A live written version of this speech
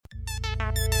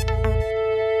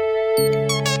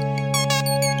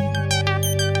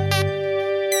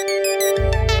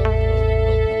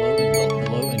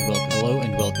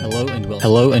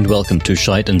Hello and welcome to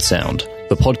Shite and Sound,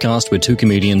 the podcast where two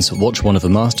comedians watch one of the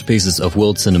masterpieces of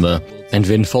world cinema and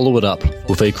then follow it up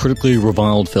with a critically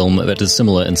reviled film that is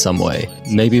similar in some way.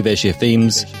 Maybe they share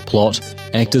themes, plot,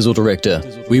 actors or director.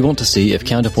 We want to see if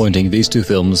counterpointing these two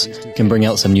films can bring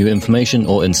out some new information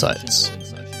or insights.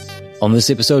 On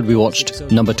this episode, we watched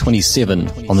number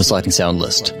 27 on the Sight and Sound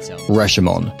list,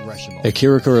 Rashomon,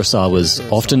 Akira Kurosawa's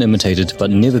often imitated but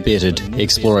never bettered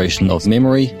exploration of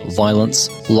memory, violence,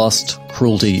 lust,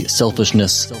 cruelty,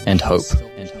 selfishness, and hope.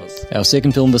 Our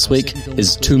second film this week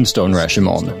is Tombstone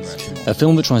Rashomon, a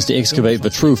film that tries to excavate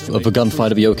the truth of the gunfight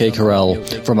of Yoke Corral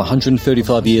from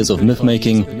 135 years of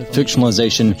myth-making,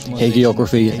 fictionalization,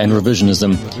 hagiography, and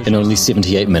revisionism in only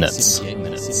 78 minutes.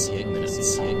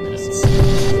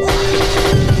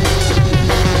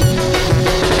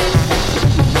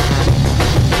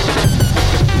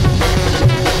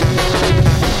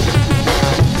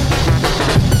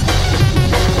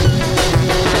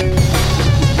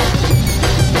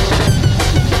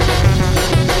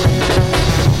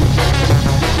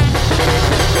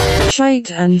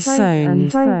 Shite and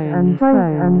Sound. Hey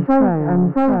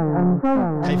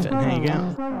Finn, how you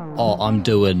going? Oh, I'm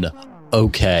doing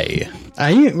okay. Are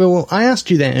you? Well, I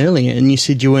asked you that earlier and you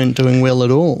said you weren't doing well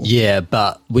at all. Yeah,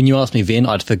 but when you asked me then,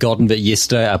 I'd forgotten that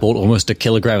yesterday I bought almost a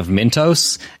kilogram of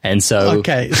Mentos, and so...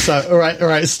 Okay, so,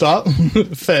 alright, stop.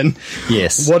 Finn.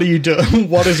 Yes. What are you doing?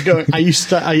 What is going...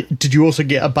 Did you also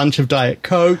get a bunch of Diet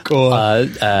Coke, or...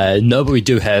 No, but we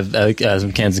do have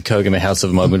some cans of Coke in my house at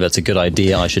the moment. That's a good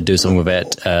idea. I should do something with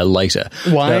that later.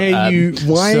 Why are you...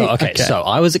 Why... So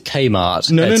I was at Kmart.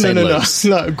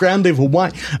 No, ground level.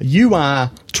 Why? You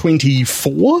are 24?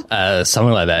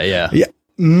 Something like that, yeah. Yeah.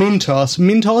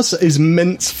 Mentos is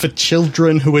mints for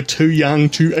children who are too young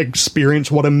to experience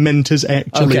what a mint is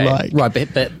actually like. Right,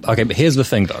 but here's the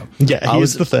thing, though. Yeah,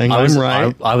 here's the thing. I'm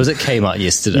right. I was at Kmart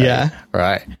yesterday. Yeah.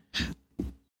 Right.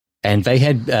 And they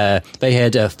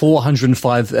had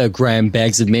 405 gram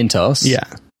bags of Mentos. Yeah.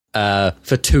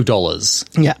 For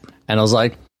 $2. Yeah. And I was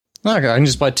like, okay, I can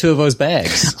just buy two of those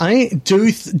bags.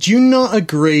 Do you not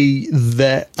agree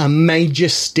that a major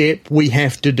step we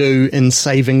have to do in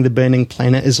saving the burning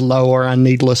planet is lower our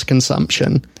needless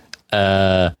consumption?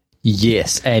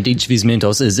 Yes, and each of these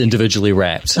Mentos is individually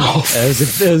wrapped. Oh.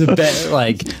 It was a bit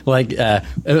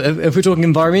if we're talking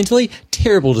environmentally,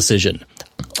 terrible decision.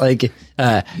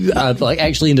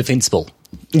 Actually indefensible.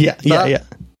 Yeah.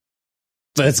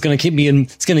 But it's going to keep me in.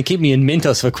 It's going to keep me in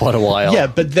Mentos for quite a while. Yeah,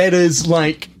 but that is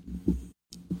like,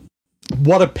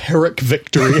 what a Pyrrhic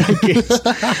victory, I guess.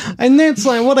 And that's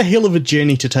like, what a hell of a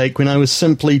journey to take when I was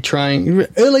simply trying...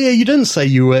 Earlier, you didn't say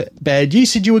you were bad. You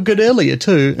said you were good earlier,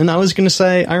 too. And I was going to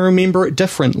say, I remember it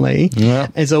differently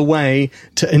as a way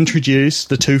to introduce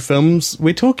the two films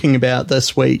we're talking about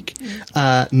this week.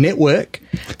 Network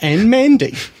and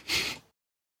Mandy.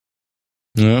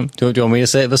 Yeah. Do you want me to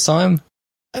say it this time?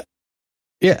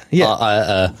 Yeah.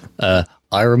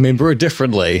 I remember it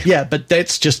differently. Yeah, but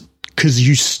that's just because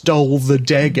you stole the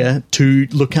dagger to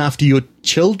look after your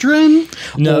children?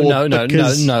 No.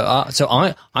 So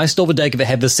I stole the dagger that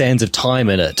had the sands of time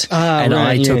in it, and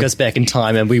I took us back in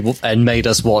time, and made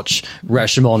us watch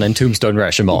Rashomon and Tombstone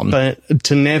Rashomon. But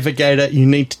to navigate it, you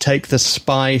need to take the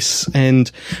spice, and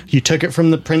you took it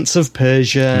from the Prince of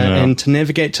Persia, and to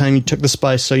navigate time, you took the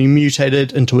spice, so you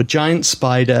mutated into a giant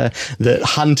spider that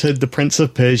hunted the Prince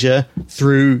of Persia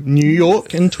through New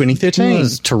York in 2013. It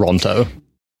was Toronto.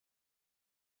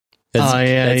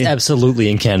 It's absolutely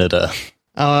in Canada.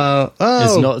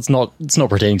 It's not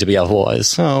pretending to be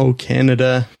otherwise. Oh,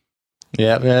 Canada.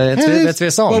 Yeah, that's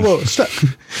their song. Whoa, stop.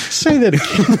 Say that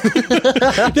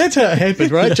again. That's how it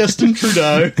happened, right? Justin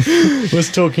Trudeau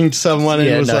was talking to someone and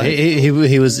he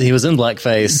was in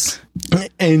blackface.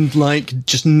 And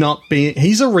just not being,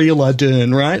 he's a real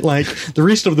Ardern, right? Like the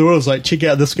rest of the world is like, check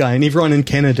out this guy, and everyone in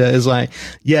Canada is like,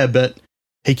 yeah, but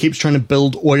he keeps trying to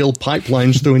build oil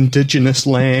pipelines through indigenous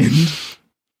land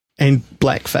and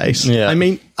blackface. Yeah. I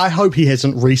mean, I hope he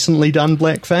hasn't recently done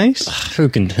blackface. Who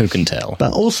can tell?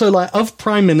 But also, of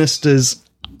prime ministers,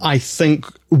 I think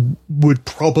would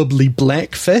probably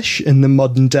blackfish in the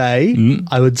modern day.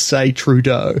 I would say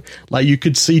Trudeau. You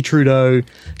could see Trudeau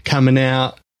coming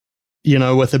out,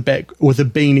 with a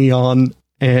beanie on.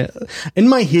 In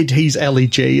my head, he's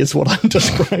LEG is what I'm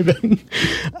describing.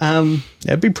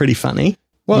 That'd be pretty funny.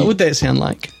 What would that sound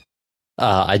like?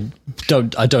 I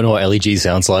don't know what LEG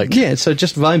sounds like. Yeah, so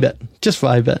just vibe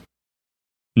it.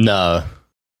 No.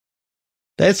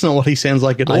 That's not what he sounds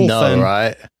like at all. I know, Finn.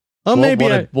 right?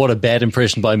 Oh, what a bad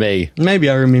impression by me. Maybe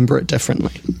I remember it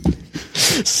differently.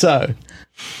 So,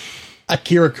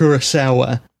 Akira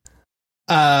Kurosawa,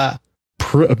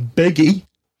 Biggie.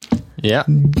 Yeah.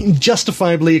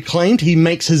 Justifiably acclaimed. He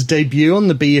makes his debut on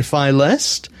the BFI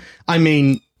list. I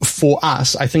mean, for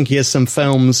us, I think he has some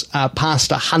films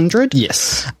past 100.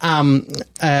 Yes. It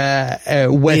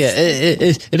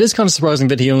is kind of surprising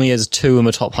that he only has 2 in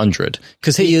the top 100,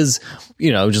 because he is,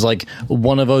 just like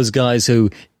one of those guys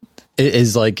who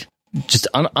is like just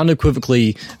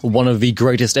unequivocally one of the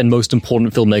greatest and most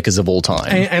important filmmakers of all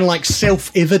time, and like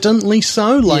self-evidently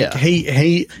so. Like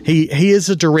he is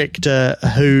a director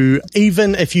who,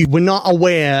 even if you were not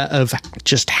aware of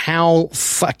just how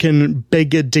fucking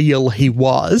big a deal he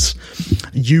was,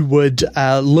 you would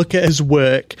look at his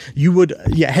work. You would,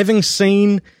 having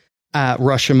seen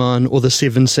Rashomon or The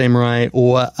Seven Samurai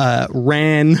or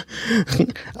Ran,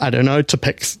 I don't know, to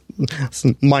pick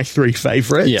my 3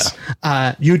 favorites.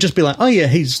 You would just be like, oh yeah,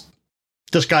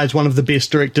 this guy's one of the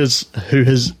best directors who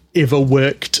has ever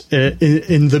worked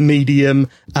in the medium,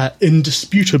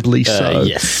 indisputably so.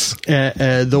 Yes.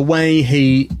 The way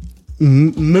he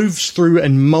moves through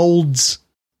and molds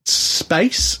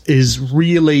space is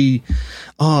really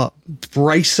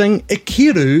bracing.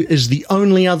 Ikiru is the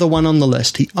only other one on the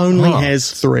list. He only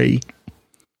has 3.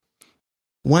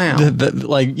 Wow.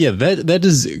 That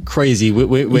is crazy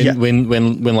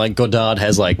when like Godard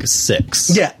has like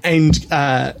 6. Yeah, and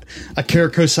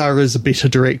Akira Kurosawa is a better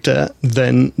director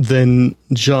than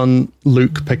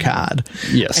Jean-Luc Picard.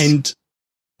 Yes.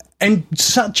 And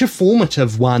such a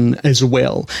formative one as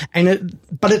well.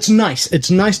 But it's nice. It's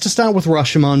nice to start with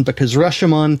Rashomon, because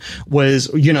Rashomon was,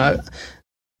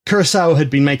 Kurosawa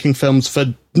had been making films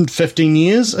for 15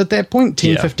 years at that point,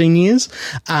 15 years.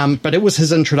 But it was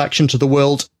his introduction to the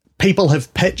world. People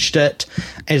have pitched it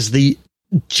as the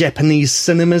Japanese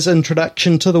cinema's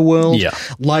introduction to the world. Yeah.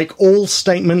 Like, all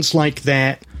statements like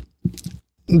that,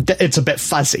 it's a bit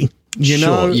fuzzy.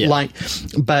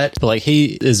 But like he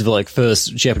is the like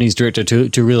first Japanese director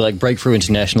to really like break through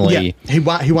internationally.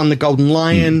 Yeah, he won the Golden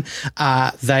Lion.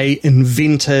 They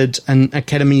invented an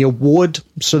Academy Award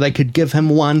so they could give him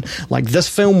one. Like, this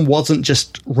film wasn't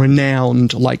just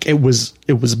renowned, like it was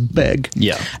big.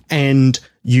 Yeah. And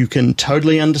you can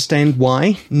totally understand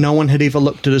why no one had ever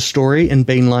looked at a story and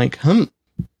been like,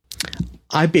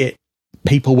 I bet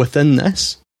people within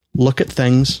this look at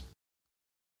things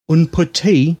un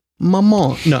petit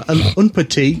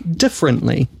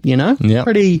differently, Yeah.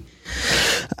 Pretty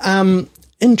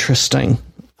interesting,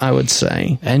 I would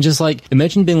say. And just like,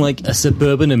 imagine being like a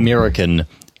suburban American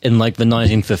in like the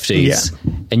 1950s,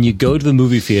 and you go to the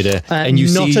movie theater and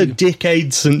you not see a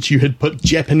decade since you had put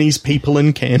Japanese people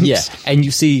in camps. And you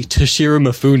see Toshiro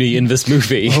Mifune in this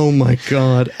movie. Oh my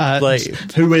god!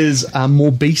 Who is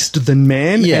more beast than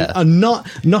man? And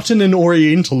not in an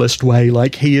Orientalist way.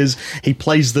 Like, he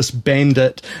plays this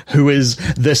bandit who is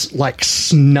this like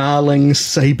snarling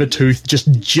saber tooth,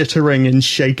 just jittering and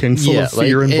shaking, full of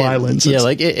fear and violence.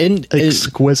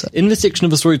 Exquisite. In the section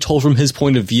of the story told from his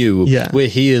point of view, where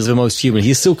he is the most human,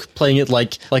 he's still playing it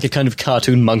like a kind of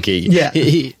cartoon monkey.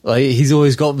 He's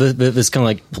always got this kind of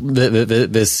like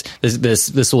this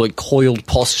sort of like coiled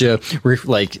posture,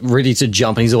 like ready to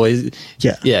jump, and he's always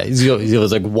he's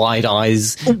always like wide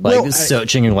eyes, like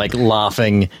searching and like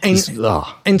laughing,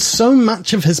 and so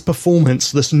much of his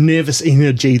performance, this nervous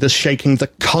energy, this shaking, the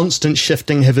constant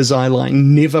shifting of his eyeline,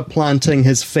 never planting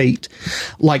his feet.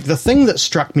 Like, the thing that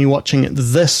struck me watching it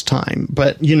this time,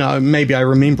 but maybe I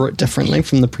remember it differently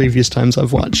from the previous times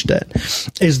I've watched it,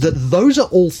 is that those are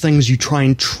all things you try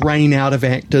and train out of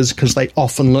actors because they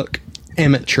often look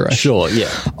amateurish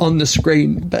on the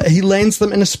screen. But he lands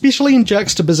them, and especially in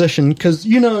juxtaposition, because,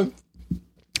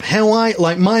 how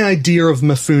my idea of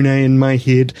Mifune in my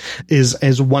head is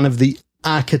as one of the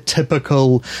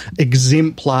archetypical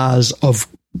exemplars of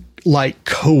like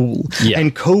cool,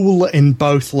 and cool in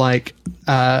both like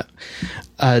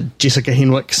Jessica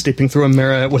Henwick stepping through a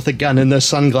mirror with a gun and those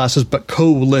sunglasses, but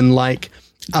cool and like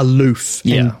aloof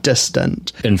and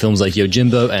distant. In films like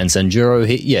Yojimbo and Sanjuro,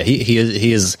 he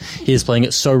is playing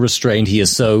it so restrained. He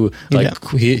is so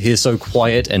he is so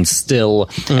quiet and still,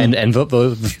 and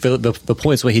the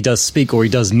points where he does speak or he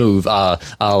does move are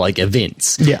like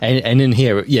events. And in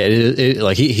here, he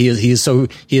is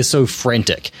so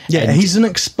frantic. He's an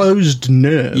exposed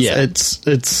nerve.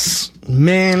 It's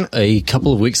man. A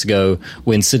couple of weeks ago,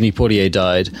 when Sidney Poitier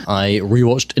died, I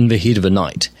rewatched In the Heat of the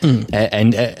Night,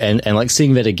 and like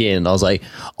seeing that again, I was like,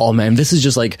 oh man, this is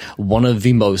just like one of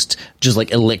the most just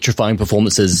like electrifying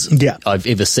performances I've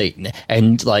ever seen.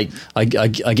 And like I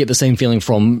get the same feeling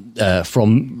from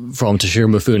Toshiro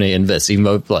Mifune in this, even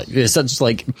though like it's such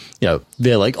like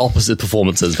they're like opposite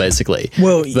performances basically.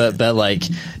 Well, but like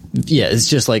it's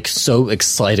just like so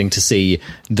exciting to see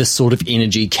this sort of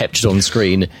energy captured on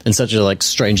screen in such such a like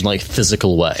strange, like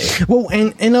physical way. Well,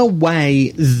 and in a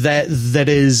way that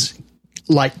is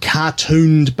like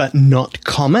cartooned but not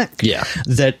comic. Yeah.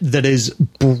 That is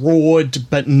broad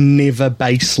but never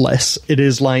baseless. It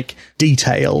is like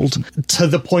detailed to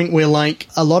the point where like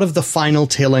a lot of the final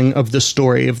telling of the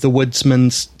story of the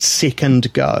woodsman's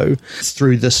second go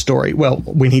through the story, well,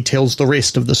 when he tells the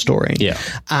rest of the story,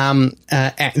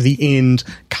 at the end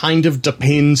kind of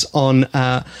depends on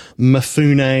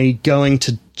Mifune going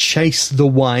to chase the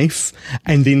wife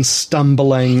and then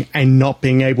stumbling and not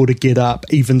being able to get up,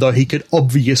 even though he could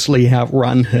obviously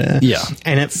outrun her. Yeah.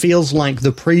 And it feels like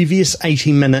the previous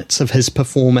 80 minutes of his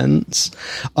performance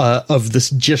of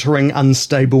this jittering,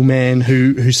 unstable man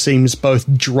who seems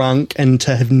both drunk and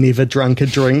to have never drunk a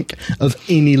drink of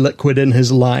any liquid in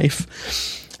his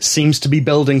life seems to be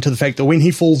building to the fact that when he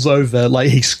falls over,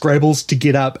 like he scrabbles to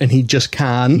get up and he just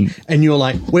can't, and you're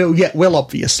like, well,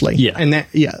 obviously, and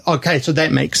okay, so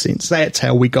that makes sense. That's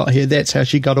how we got here. That's how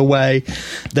she got away.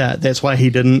 That's why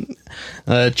he didn't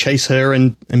chase her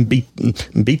and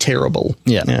be terrible.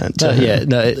 No,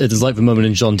 it is like the moment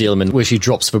in John Dearman where she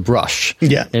drops the brush.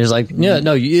 Yeah, and he's like,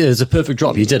 it's a perfect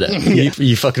drop. You did it.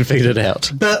 You fucking figured it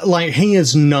out. But like, he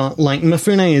is not like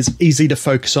Mifune is easy to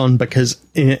focus on because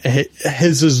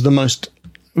his is the most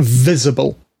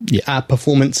visible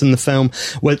performance in the film,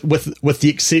 with the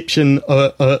exception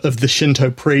of the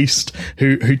Shinto priest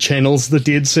who channels the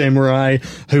dead samurai,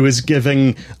 who is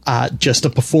giving just a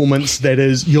performance that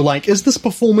is, you're like, is this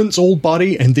performance all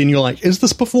body? And then you're like, is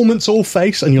this performance all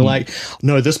face? And you're like,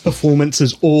 no, this performance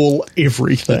is all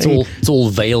everything. It's all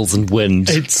veils and wind.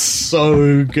 It's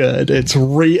so good. It's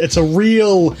a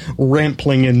real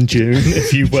Rampling in June,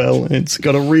 if you will. It's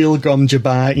got a real Gom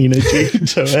Jabbar energy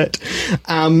to it.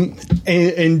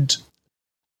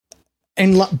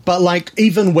 But like,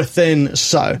 even within,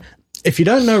 so if you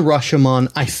don't know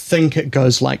Rashomon, I think it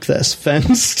goes like this,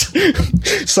 Finn.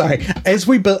 Sorry,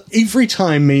 every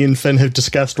time me and Finn have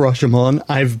discussed Rashomon,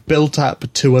 I've built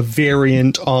up to a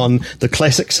variant on the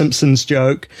classic Simpsons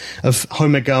joke of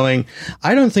Homer going,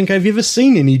 I don't think I've ever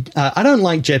seen any, I don't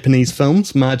like Japanese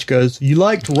films. Marge goes, you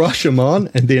liked Rashomon?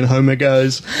 And then Homer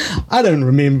goes, I don't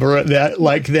remember it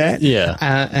like that. Yeah.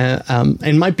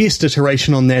 And my best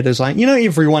iteration on that is like,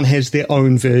 everyone has their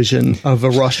own version of a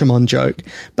Rashomon joke,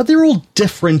 but they're all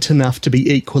different enough to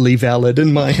be equally valid,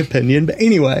 in my opinion. But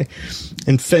anyway,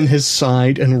 and Finn has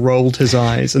sighed and rolled his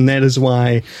eyes, and that is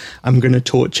why I'm going to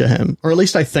torture him. Or at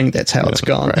least I think that's how it's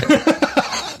gone. Right.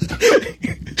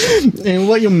 And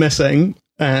what you're missing,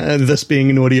 this being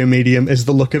an audio medium, is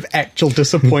the look of actual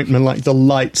disappointment, like the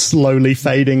light slowly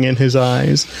fading in his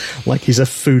eyes, like he's a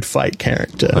food fight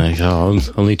character. My God,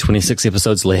 only 26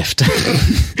 episodes left.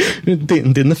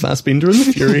 then the Fassbender and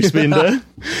the Furious Bender.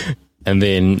 And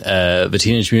then the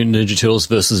Teenage Mutant Ninja Turtles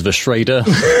versus the Shredder.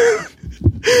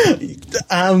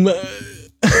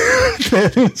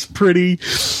 That's pretty.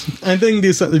 I think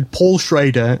there's something Paul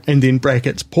Schrader and then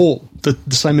brackets Paul, the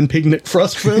Simon Pegg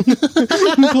Frost film.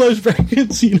 Close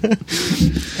brackets,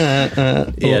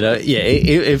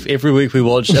 If every week we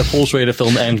watch a Paul Schrader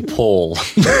film and Paul.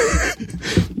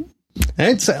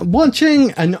 It's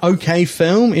watching an okay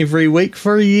film every week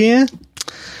for a year.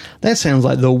 That sounds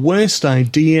like the worst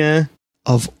idea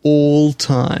of all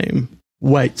time.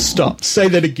 Wait, stop. Say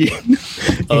that again.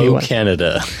 Anyway. Oh,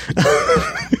 Canada.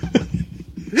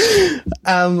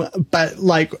 But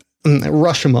like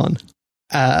Rashomon,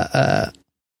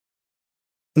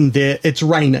 it's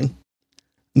raining.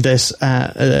 This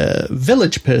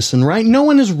village person, right? No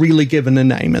one is really given a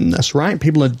name in this, right?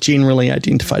 People are generally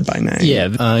identified by name. Yeah,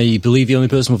 I believe the only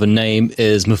person with a name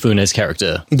is Mifune's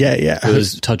character. Yeah. Who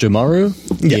is Tajomaru.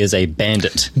 Yeah. He is a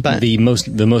bandit, but the most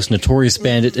notorious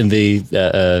bandit in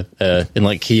in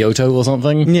like Kyoto or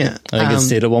something. Yeah, I think it's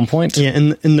said at one point. Yeah,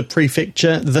 in the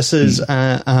prefecture. This is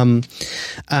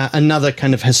another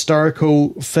kind of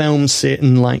historical film set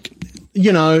in like,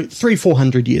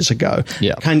 300-400 years ago.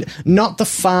 Yeah. Not the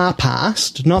far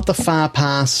past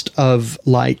of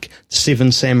like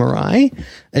Seven Samurai.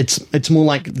 It's more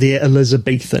like the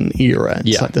Elizabethan era.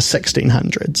 It's like the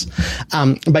 1600s.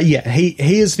 But yeah,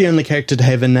 he is the only character to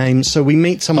have a name. So we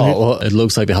meet someone. Well, it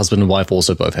looks like the husband and wife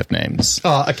also both have names.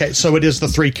 Oh, okay. So it is the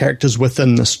three characters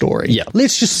within the story. Yeah.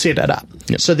 Let's just set it up.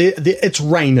 Yep. So it's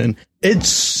raining. It's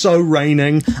so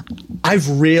raining. I've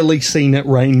rarely seen it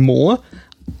rain more.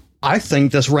 I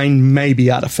think this rain may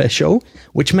be artificial,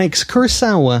 which makes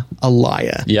Kurosawa a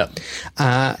liar. Yep.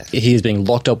 He is being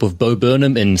locked up with Bo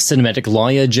Burnham in cinematic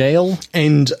liar jail.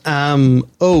 And,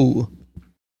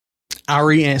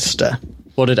 Ari Aster.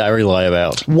 What did Ari lie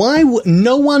about? Why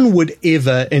no one would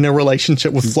ever, in a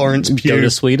relationship with Florence Pugh, go to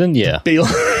Sweden? Yeah. Be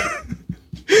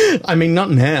I mean, not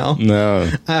now.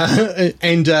 No.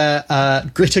 And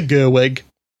Greta Gerwig.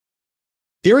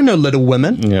 There are no little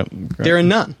women. Yep. There are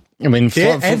none. I mean,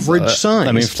 They're average size.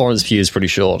 I mean, Florence Pugh is pretty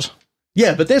short.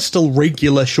 Yeah, but that's still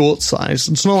regular short size.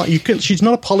 It's not like she's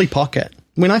not a Polly Pocket.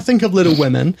 When I think of Little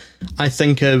Women, I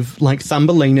think of like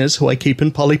Thumbelinas, who I keep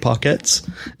in Polly Pockets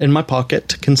in my pocket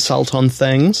to consult on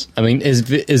things. I mean, is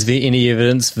there any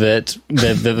evidence that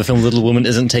the film Little Women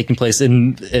isn't taking place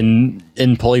in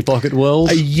Polly Pocket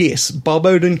world? Yes, Bob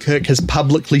Odenkirk has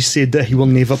publicly said that he will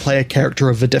never play a character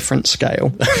of a different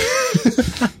scale.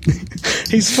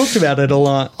 He's talked about it a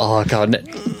lot. Oh god!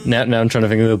 Now I'm trying to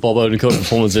think of the Bob Odenkirk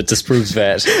performance that disproves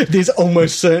that. There's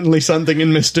almost certainly something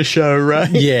in Mr. Show, right?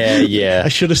 Yeah. I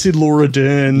should have said Laura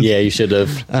Dern. Yeah, you should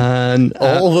have. And,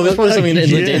 although there's probably something in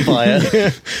Inland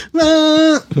Empire.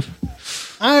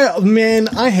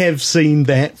 I have seen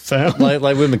that film.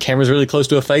 like when the camera's really close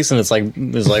to her face and it's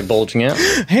like bulging out.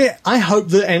 Hey, I hope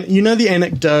that, and you know the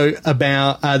anecdote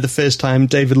about the first time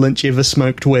David Lynch ever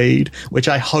smoked weed, which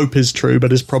I hope is true,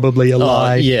 but is probably a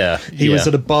lie. Yeah. He was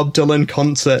at a Bob Dylan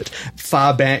concert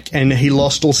far back, and he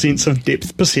lost all sense of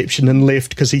depth perception and left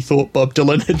because he thought Bob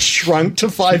Dylan had shrunk to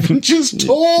 5 inches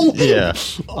tall. Yeah.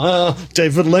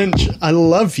 David Lynch, I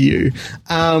love you.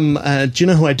 Do you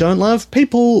know who I don't love?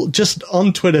 People just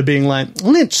on Twitter being like,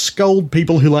 let's scold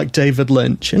people who like David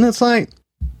Lynch. And it's like,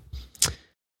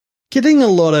 getting a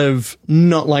lot of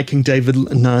not liking David.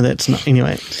 No, that's not.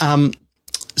 Anyway,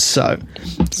 so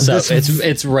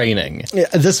it's raining.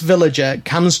 This villager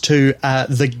comes to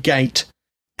the gate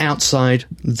outside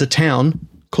the town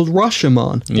called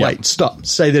Rashomon. Yep. Wait, stop.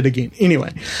 Say that again.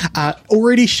 Anyway,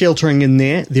 already sheltering in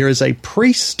there is a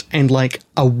priest and like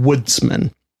a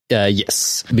woodsman.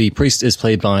 Yes. The priest is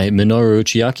played by Minoru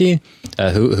Chiaki,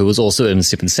 who was also in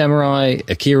Seven Samurai,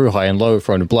 Akiru, High and Low,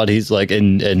 Throne of Blood. He's like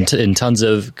in tons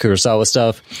of Kurosawa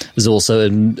stuff. Is also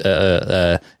in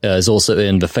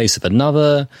The Face of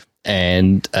Another,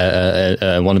 and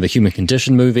one of the Human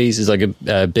Condition movies. Is like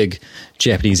a big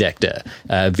Japanese actor.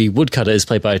 The woodcutter is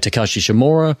played by Takashi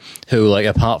Shimura, who like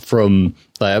apart from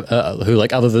who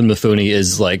like other than Mifune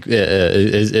is like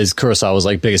is Kurosawa's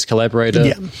like biggest collaborator.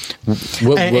 Yeah,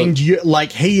 and you,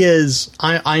 like he is.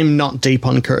 I'm not deep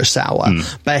on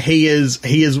Kurosawa, but he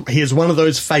is one of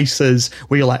those faces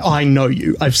where you're like, oh, I know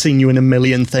you. I've seen you in a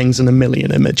million things and a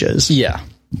million images. Yeah.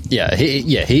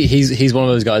 He's one of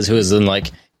those guys who is in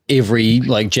like every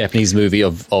like Japanese movie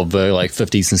of the like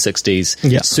 50s and 60s.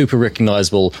 Yeah. Super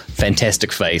recognizable,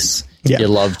 fantastic face. Yeah. You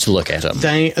love to look at him.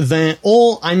 They're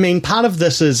all, I mean, part of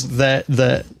this is the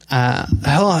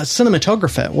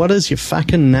cinematographer. What is your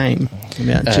fucking name?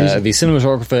 Yeah, the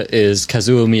cinematographer is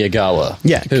Kazuo Miyagawa.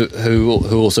 Yeah. Who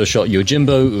also shot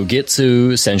Yojimbo,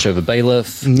 Ugetsu, Sancho the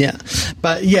Bailiff. Yeah.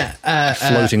 But yeah.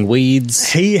 Floating Weeds.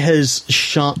 He has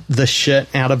shot the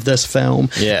shit out of this film.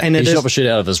 Yeah. And he shot the shit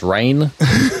out of this Rain.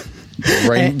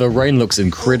 The rain looks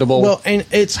incredible. Well, and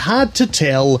it's hard to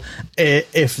tell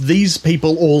if these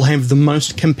people all have the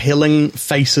most compelling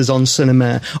faces on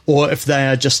cinema or if they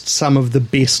are just some of the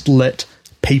best lit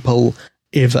people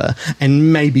ever.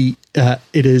 And maybe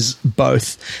it is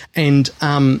both. And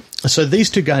so these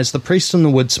two guys, the priest and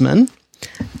the woodsman,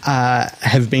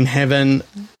 have been having...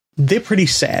 They're pretty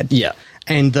sad. Yeah.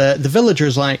 And the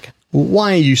villager's like,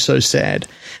 why are you so sad?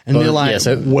 And they're like,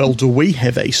 well, do we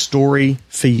have a story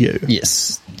for you?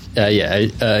 Yes.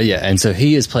 And so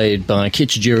he is played by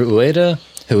Kichijiro Ueda,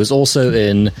 who is also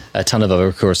in a ton of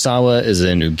other Kurosawa, is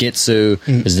in Ugetsu,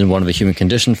 is in one of the Human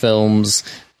Condition films.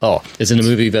 Oh, is in a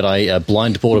movie that I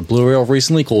blind bought a Blu-ray of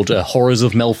recently called Horrors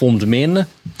of Malformed Men,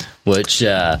 which...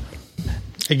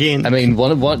 Again, I mean,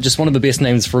 one of the best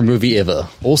names for a movie ever.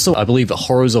 Also, I believe that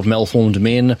Horrors of Malformed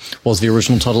Men was the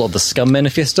original title of the Scum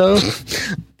Manifesto.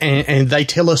 and they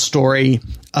tell a story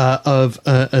of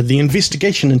the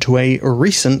investigation into a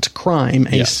recent crime.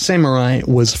 A samurai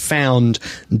was found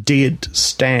dead,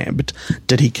 stabbed.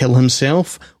 Did he kill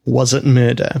himself? Was it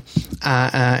murder?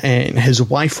 And his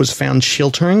wife was found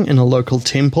sheltering in a local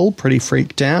temple, pretty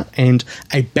freaked out, and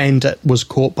a bandit was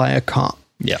caught by a cop.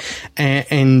 Yeah.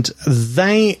 And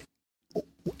they,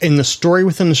 in the story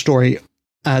within the story,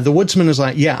 the woodsman is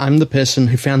like, yeah, I'm the person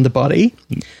who found the body.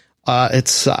 It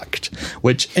sucked,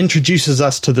 which introduces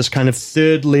us to this kind of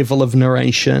third level of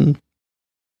narration,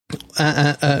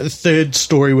 third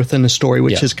story within a story,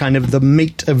 which is kind of the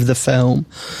meat of the film,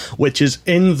 which is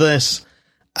in this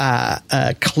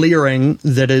clearing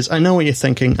that is, I know what you're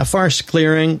thinking, a forest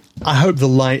clearing, I hope the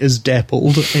light is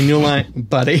dappled, and you're like,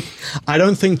 buddy, I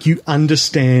don't think you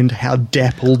understand how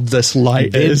dappled this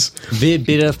light is. There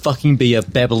better fucking be a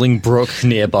babbling brook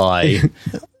nearby.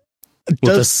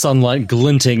 with the sunlight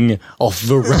glinting off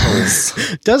the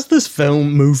rebels. Does this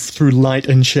film move through light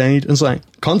and shade? It's like,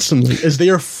 constantly. Is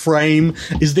there a frame?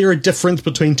 Is there a difference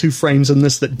between two frames in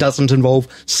this that doesn't involve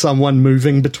someone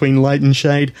moving between light and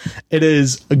shade? It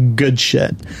is a good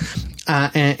shit.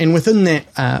 And within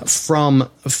that, from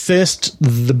first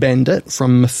the bandit,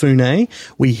 from Mifune,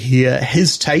 we hear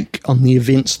his take on the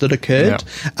events that occurred.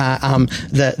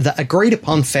 The agreed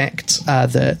upon fact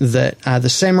that the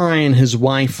samurai and his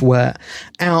wife were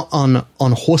out on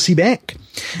horseback,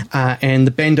 and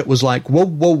the bandit was like, whoa,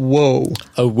 whoa, whoa.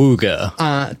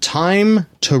 Awooga. Time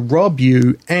to rob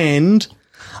you and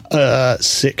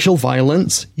sexual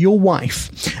violence your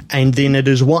wife. And then it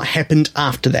is what happened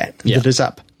after that that is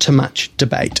up to much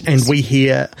debate. And we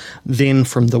hear then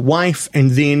from the wife, and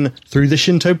then through the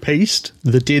Shinto priest,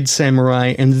 the dead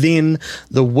samurai, and then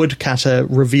the woodcutter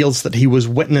reveals that he was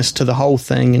witness to the whole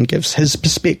thing and gives his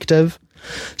perspective.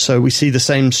 So we see the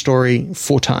same story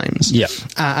 4 times. Yeah.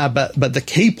 But the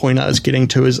key point I was getting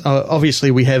to is obviously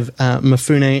we have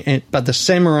Mifune, but the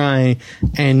samurai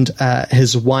and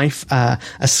his wife are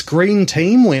a screen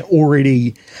team we're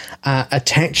already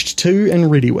attached to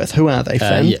and ready with. Who are they,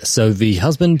 Finn? So the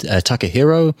husband,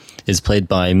 Takahiro, is played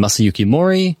by Masayuki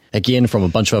Mori, again from a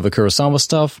bunch of other Kurosawa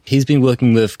stuff. He's been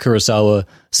working with Kurosawa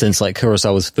since like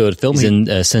Kurosawa's 3rd film. He's in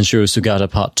Senshiro Sugata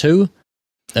Part 2.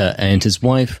 And his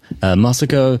wife,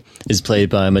 Masako, is played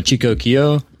by Machiko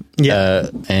Kyo.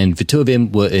 And the two of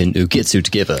them were in Ugetsu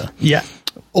together. Yeah.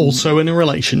 Also in a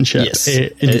relationship. Yes.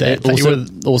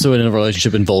 Also in a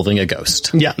relationship involving a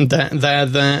ghost. Yeah. They're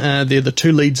the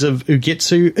two leads of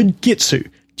Ugetsu. Ugetsu.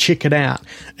 Check it out.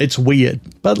 It's weird,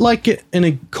 but like it in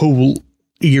a cool,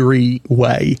 eerie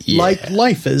way, like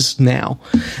life is now.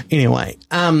 Anyway,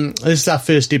 this is our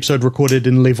first episode recorded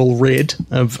in level red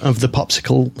of the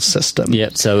popsicle system. Yeah,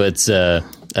 so it's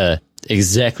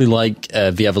exactly like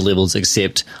the other levels,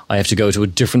 except I have to go to a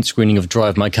different screening of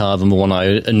Drive My Car than the one I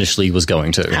initially was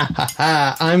going to.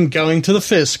 I'm going to the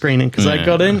first screening because I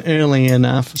got in early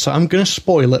enough, so I'm going to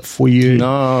spoil it for you.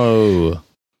 No.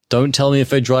 Don't tell me if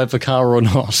they drive the car or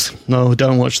not. No,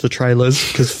 don't watch the trailers,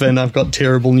 because Finn, I've got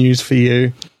terrible news for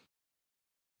you.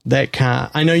 That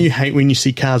car. I know you hate when you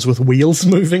see cars with wheels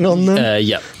moving on them.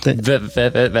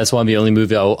 That's why the only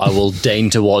movie I will deign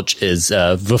to watch is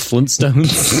The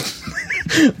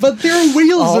Flintstones. But there are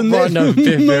wheels in there. No,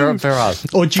 there are.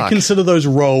 Or do you consider those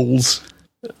rolls?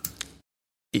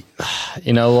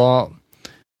 You know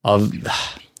what?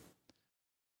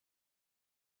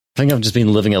 I think I've just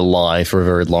been living a lie for a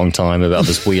very long time about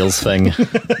this wheels thing.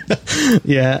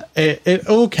 Yeah, it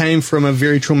all came from a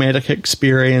very traumatic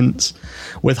experience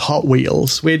with Hot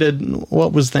Wheels.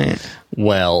 What was that?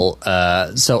 Well,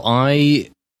 so I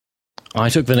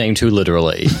took the name too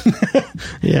literally.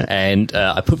 Yeah. And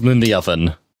I put them in the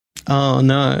oven. Oh,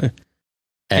 no.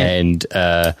 And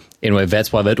anyway,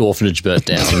 that's why that orphanage burnt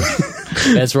down.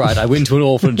 That's right. I went to an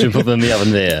orphanage and put them in the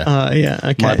oven there. Yeah,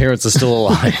 okay. My parents are still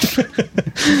alive.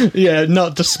 Yeah,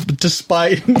 not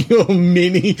despite your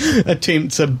many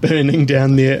attempts at burning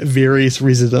down their various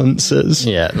residences.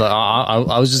 Yeah,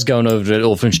 I was just going over to an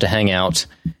orphanage to hang out.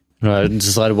 And I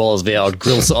decided while I was there, I'd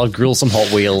grill some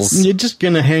Hot Wheels. You're just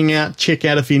going to hang out, check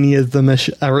out if any of them are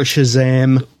a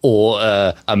Shazam. Or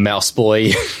a Mouse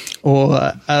Boy.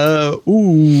 Or,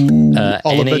 Oliver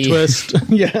Annie. Twist.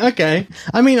 Yeah, okay.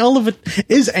 I mean,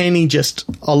 is Annie just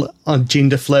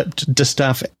gender flipped to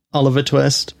stuff Oliver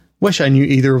Twist? Wish I knew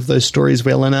either of those stories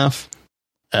well enough.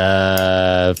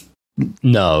 No.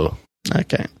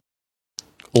 Okay.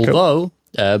 Although,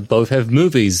 both have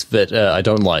movies that I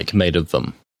don't like made of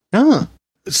them. Ah.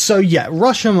 So, yeah,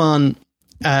 Rashomon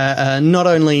not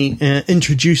only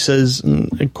introduces,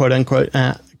 quote unquote,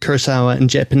 Kurosawa and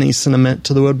Japanese cinema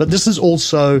to the world, but this is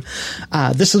also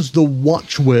this is the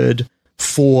watchword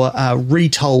for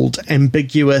retold,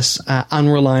 ambiguous,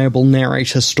 unreliable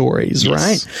narrator stories,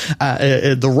 yes.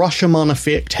 Right? The Rashomon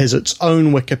effect has its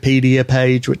own Wikipedia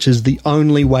page, which is the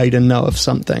only way to know if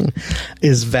something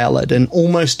is valid, and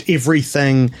almost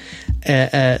everything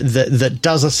that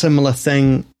does a similar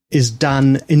thing is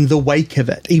done in the wake of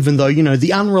it, even though,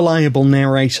 the unreliable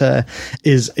narrator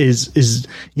is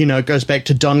goes back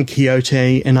to Don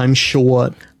Quixote, and I'm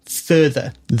sure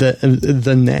further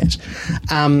than that.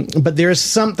 But there is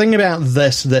something about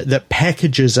this that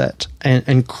packages it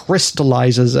and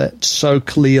crystallizes it so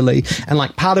clearly. And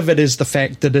like part of it is the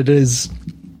fact that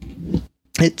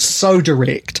it's so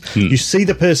direct. You see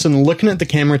the person looking at the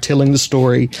camera telling the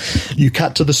story, you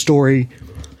cut to the story,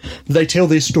 they tell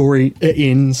their story, it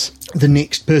ends, the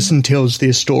next person tells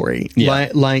their story.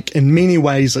 Yeah. Like in many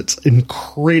ways, it's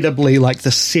incredibly, like,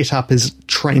 the setup is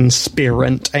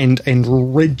transparent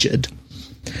and rigid.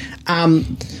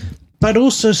 But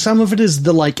also some of it is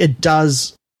it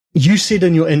does. You said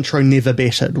in your intro, never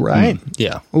bettered, right?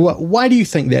 Yeah. Why do you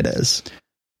think that is?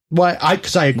 Why?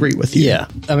 Because I agree with you. Yeah.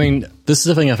 I mean, this is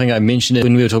the thing I think I mentioned it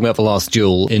when we were talking about The Last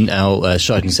Duel in our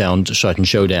Shite and Sound, Shite and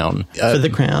Showdown. For the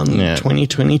Crown,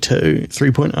 2022,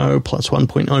 3.0 plus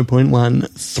 1.0.1,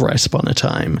 Thrice Upon a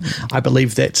Time. I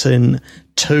believe that's in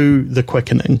 2, The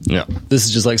Quickening. Yeah. This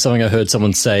is just like something I heard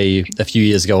someone say a few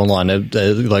years ago online. It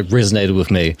resonated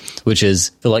with me, which is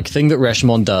the thing that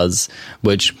Rashomon does,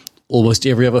 which almost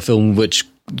every other film which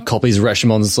copies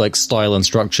Rashomon's style and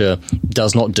structure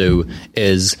does not do,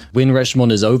 is when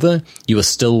Rashomon is over, you are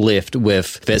still left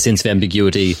with that sense of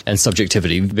ambiguity and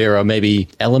subjectivity. There are maybe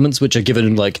elements which are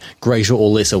given greater or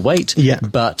lesser weight,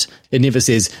 but it never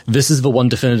says this is the one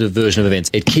definitive version of events.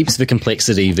 It keeps the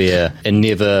complexity there and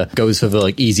never goes for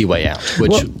the easy way out,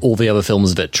 which all the other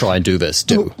films that try and do this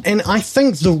do. And I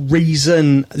think the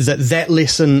reason that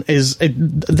lesson is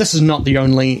this is not the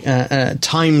only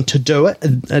time to do it,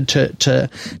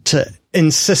 to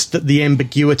insist that the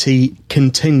ambiguity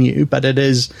continue, but it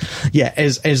is,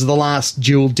 as The Last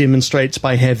Duel demonstrates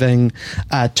by having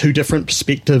 2 different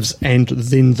perspectives and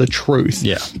then the truth.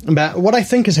 Yeah. But what I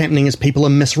think is happening is people are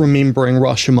misremembering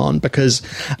Rashomon, because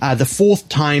the 4th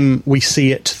time we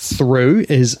see it through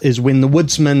is when the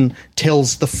woodsman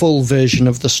tells the full version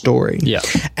of the story. Yeah.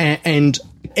 And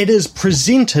it is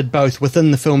presented both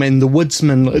within the film, and the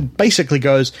woodsman basically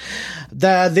goes,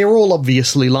 they're all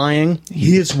obviously lying.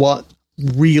 Here's what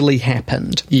really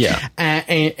happened. Yeah.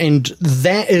 And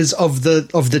that is of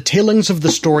the tellings of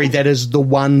the story, that is the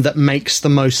one that makes the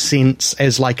most sense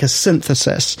as a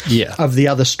synthesis of the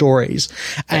other stories.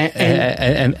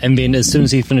 And then as soon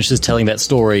as he finishes telling that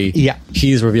story,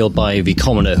 he is revealed by the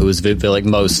commoner, who is the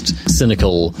most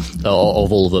cynical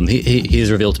of all of them. He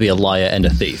is revealed to be a liar and a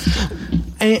thief.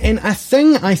 And a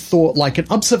thing I thought, an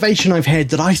observation I've had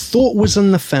that I thought was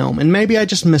in the film, and maybe I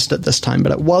just missed it this time,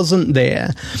 but it wasn't there,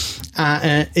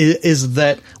 is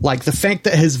that, the fact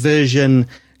that his version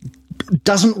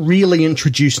doesn't really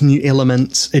introduce new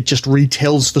elements. It just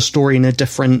retells the story in a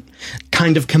different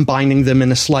kind of, combining them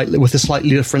with a slightly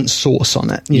different source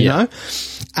on it, you know?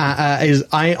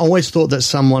 I always thought that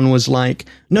someone was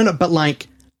no, but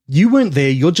you weren't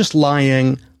there, you're just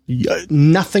lying,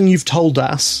 nothing you've told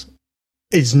us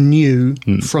is new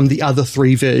from the other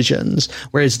 3 versions,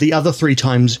 whereas the other 3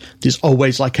 times there's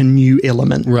always a new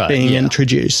element being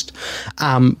introduced.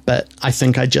 But I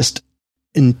think I just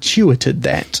intuited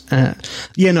that.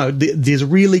 There's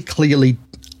really clearly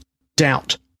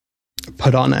doubt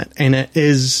put on it, and it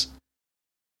is,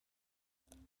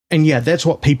 and that's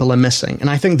what people are missing. And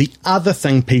I think the other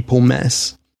thing people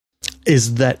miss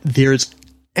is that there's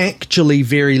actually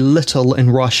very little in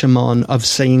Rashomon of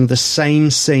seeing the same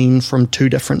scene from 2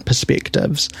 different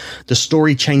perspectives. The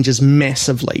story changes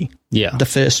massively the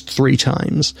first 3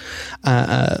 times.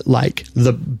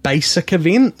 The basic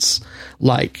events,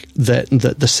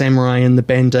 the samurai and the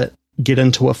bandit get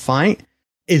into a fight,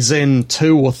 is in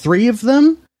 2 or 3 of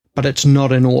them, but it's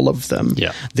not in all of them.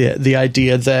 Yeah. The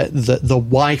idea that the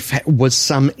wife was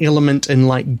some element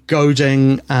in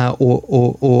goading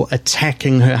or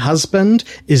attacking her husband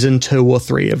is in 2 or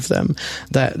 3 of them.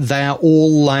 That they are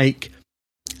all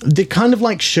they're kind of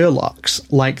like Sherlock's,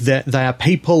 they are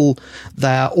people, they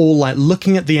are all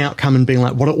looking at the outcome and being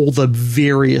what are all the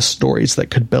various stories that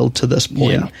could build to this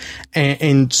point?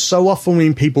 And so often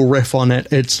when people riff on it,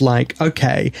 it's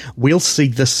okay, we'll see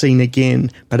this scene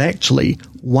again, but actually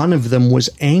one of them was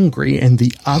angry and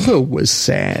the other was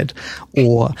sad,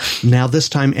 or now this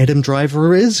time Adam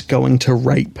Driver is going to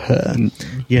rape her,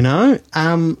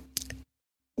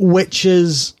 which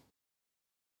is,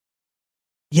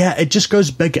 it just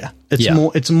goes bigger.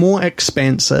 It's more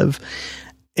expansive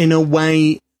in a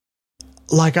way.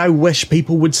 I wish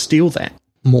people would steal that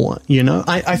more.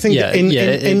 I think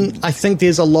I think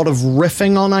there's a lot of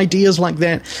riffing on ideas like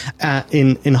that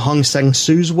in Hong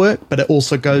Sang-soo's work, but it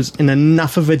also goes in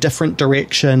enough of a different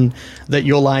direction that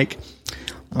you're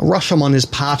Rashomon is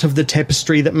part of the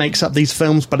tapestry that makes up these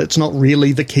films, but it's not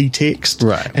really the key text.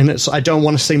 Right. And I don't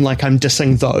want to seem like I'm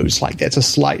dissing those. I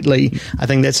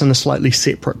think that's in a slightly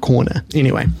separate corner.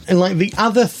 Anyway. And the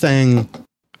other thing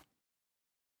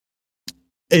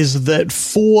is that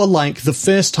for the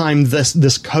first time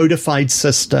this codified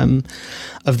system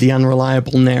of the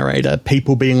unreliable narrator,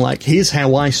 people being here's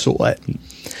how I saw it,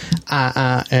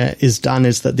 is done,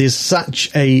 is that there's such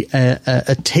a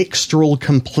textural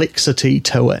complexity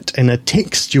to it, and a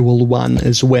textual one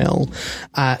as well,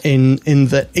 in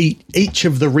that each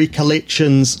of the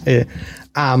recollections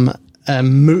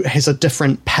has a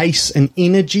different pace and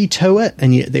energy to it,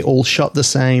 and yet they're all shot the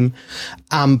same.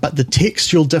 But the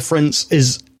textual difference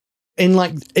is in,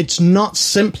 like, it's not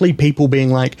simply people being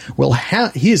like, well,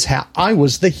 here's how I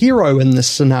was the hero in this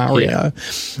scenario.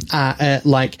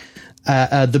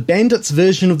 The Bandit's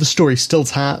version of the story still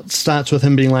starts with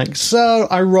him being like, so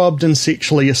I robbed and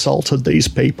sexually assaulted these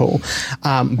people.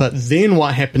 But then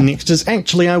what happened next is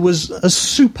actually I was a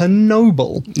super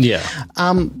noble. Yeah.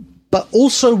 But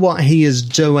also what he is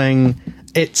doing,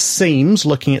 it seems,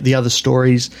 looking at the other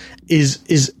stories,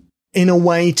 is in a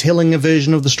way telling a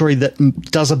version of the story that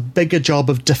does a bigger job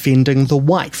of defending the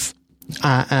wife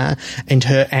and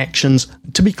her actions.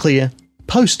 To be clear,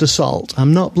 post-assault.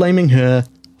 I'm not blaming her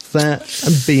for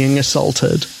being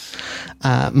assaulted,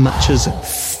 much as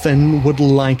Finn would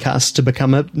like us to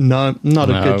become a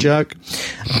good joke.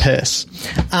 Piss.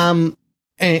 And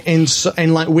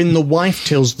like when the wife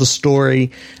tells the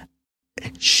story,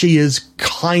 she is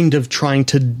kind of trying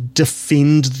to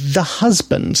defend the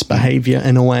husband's behavior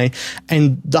in a way,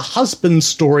 and the husband's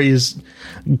story is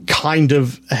kind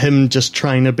of him just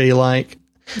trying to be like,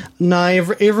 no,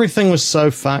 everything was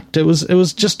so fucked. It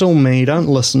was just all me. Don't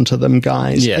listen to them,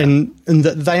 guys. Yeah. And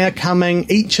that they are coming.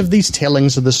 Each of these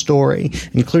tellings of the story,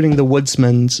 including the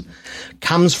Woodsman's,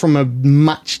 comes from a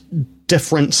much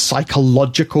different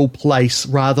psychological place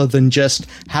rather than just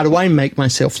how do I make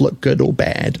myself look good or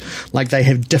bad. Like they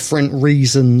have different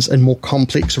reasons and more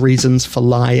complex reasons for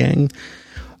lying,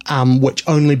 which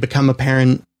only become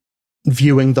apparent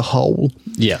viewing the whole.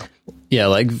 Yeah. Yeah,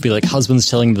 like husband's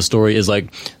telling the story is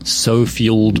like so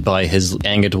fueled by his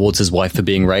anger towards his wife for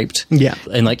being raped. Yeah.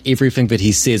 And like everything that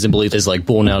he says and believes is like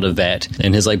born out of that,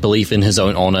 and his like belief in his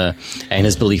own honor and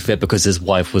his belief that because his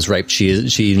wife was raped,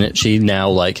 she now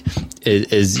like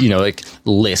is like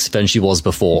less than she was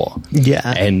before.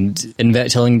 Yeah. And in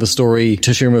that telling the story,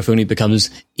 Toshiro Mifune becomes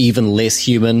even less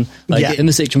human. Like in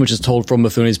the section which is told from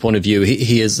Mifune's point of view,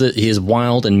 he is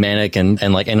wild and manic and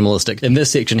like animalistic. In this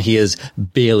section, he is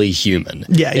barely human.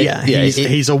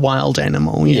 He's a wild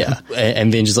animal. Yeah.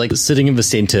 And then just like sitting in the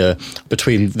center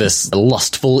between this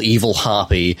lustful evil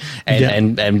harpy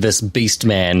and this beast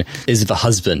man is the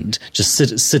husband, just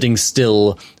sitting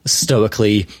still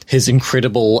stoically, his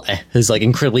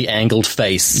incredibly angled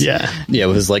face,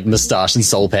 with his like mustache and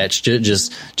soul patch,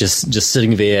 just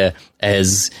sitting there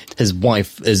as his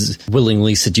wife is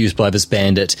willingly seduced by this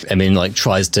bandit and then like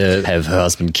tries to have her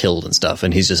husband killed and stuff,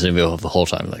 and he's just sitting there the whole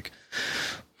time like.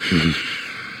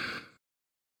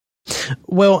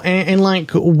 Well, and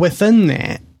like within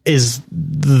that is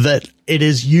that it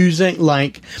is using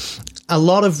like a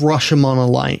lot of Rashomon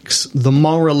likes. The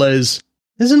moral is,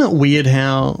 isn't it weird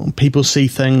how people see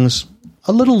things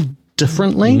a little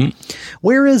differently? Mm-hmm.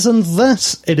 Whereas in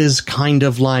this, it is kind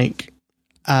of like,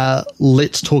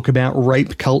 let's talk about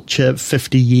rape culture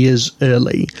 50 years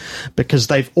early, because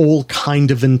they've all kind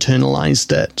of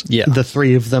internalized it. Yeah. The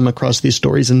three of them across their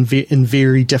stories in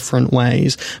very different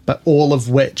ways, but all of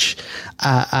which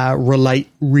relate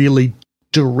really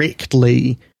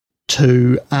directly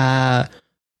to how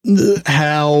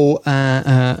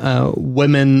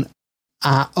women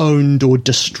are owned or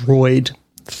destroyed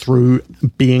through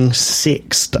being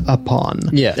sexed upon.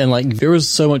 Yeah, and like there is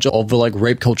so much of the like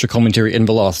rape culture commentary in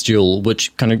The Last Duel,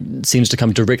 which kind of seems to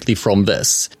come directly from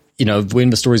this. You know, when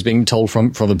the story is being told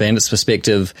from the bandit's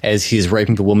perspective, as he is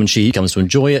raping the woman, she comes to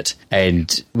enjoy it.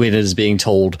 And when it is being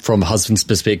told from the husband's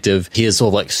perspective, he is sort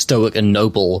of like stoic and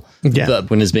noble. Yeah. But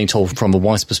when it's being told from the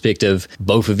wife's perspective,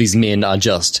 both of these men are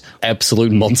just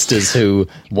absolute monsters who,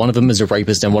 one of them is a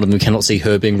rapist and one of them cannot see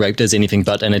her being raped as anything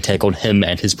but an attack on him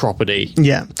and his property.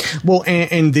 Yeah. Well,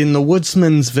 and then the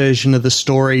Woodsman's version of the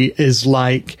story is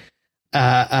like,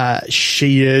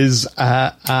 she is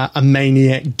a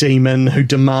maniac demon who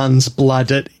demands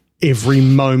blood at every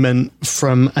moment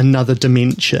from another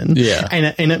dimension. Yeah,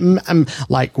 and it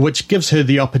like which gives her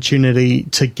the opportunity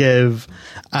to give.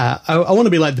 I want to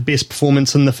be like the best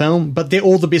performance in the film, but they're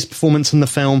all the best performance in the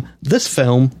film. This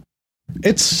film.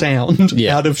 It's sound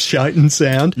out of shite and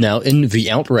sound. Now, in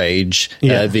The Outrage,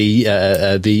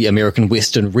 the American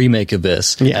Western remake of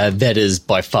this, that is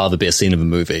by far the best scene of the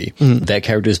movie. Mm. That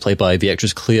character is played by the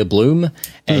actress Claire Bloom,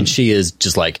 and she is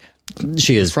just like,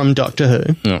 she is from Doctor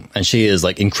Who, and she is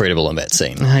like incredible in that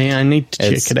scene. Hey, I need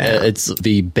to check it out. It's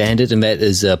the bandit, and that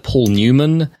is Paul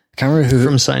Newman. I can't remember who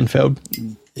from Seinfeld.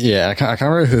 Yeah, I can't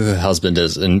remember who her husband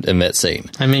is in that scene.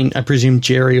 I mean, I presume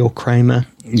Jerry or Kramer.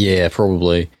 Yeah,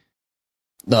 probably.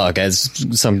 Oh, okay,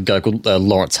 it's some guy called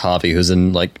Lawrence Harvey who's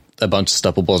in like a bunch of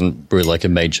stuff but wasn't really like a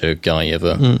major guy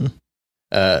ever.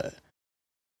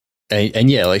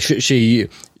 And yeah, like she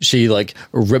like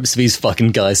rips these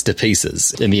fucking guys to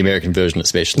pieces in the American version,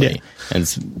 especially,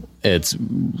 and it's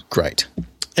great.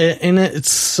 And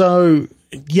it's so,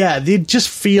 it just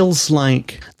feels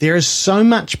like there is so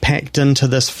much packed into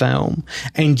this film,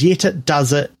 and yet it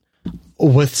does it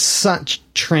with such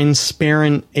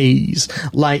transparent ease,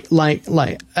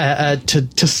 to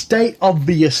state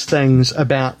obvious things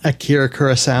about Akira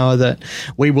Kurosawa that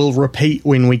we will repeat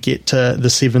when we get to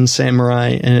The Seven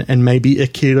Samurai and maybe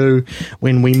Ikiru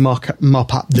when we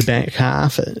mop up the back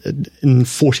half in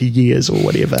 40 years or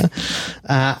whatever.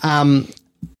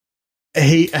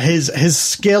 His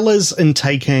skill is in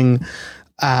taking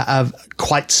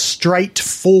quite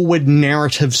straightforward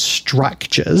narrative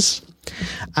structures.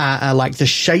 Like the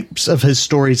shapes of his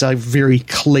stories are very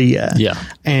clear,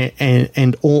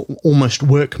 and almost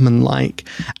workmanlike,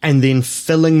 and then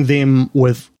filling them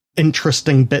with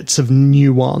interesting bits of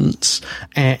nuance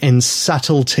and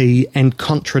subtlety and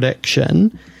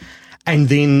contradiction, and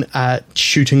then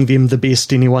shooting them the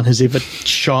best anyone has ever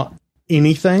shot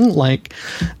anything. Like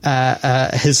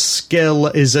his skill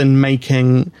is in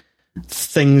making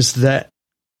things that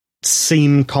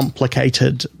seem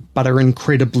complicated but are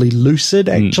incredibly lucid,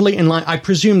 actually. And like, I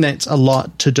presume that's a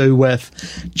lot to do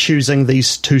with choosing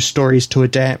these two stories to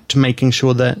adapt, making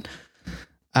sure that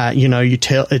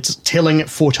it's telling it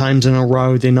 4 times in a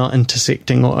row, they're not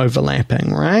intersecting or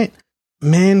overlapping, right?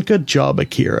 Man, good job,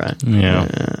 Akira.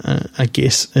 I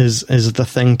guess is the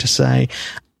thing to say.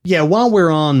 Yeah, while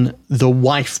we're on the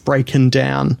wife breaking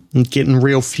down and getting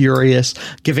real furious,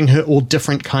 giving her all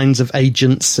different kinds of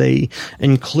agency,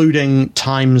 including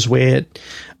times where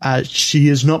she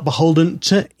is not beholden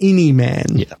to any man.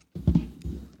 Yeah.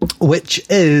 Which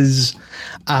is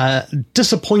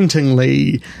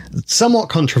disappointingly somewhat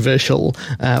controversial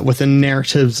within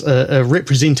narratives,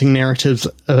 representing narratives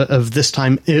of this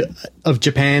time of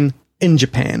Japan. In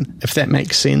Japan, if that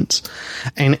makes sense.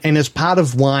 And as part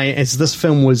of why, as this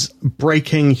film was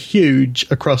breaking huge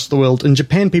across the world, in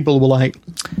Japan people were like,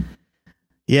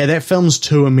 yeah, that film's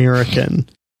too American,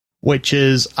 which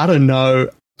is, I don't know,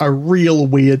 a real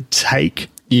weird take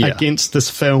against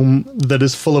this film that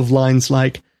is full of lines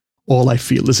like, all I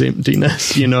feel is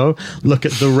emptiness, look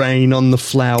at the rain on the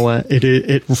flower,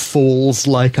 it falls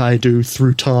like I do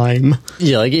through time.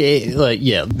 Yeah,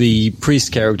 the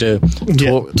priest character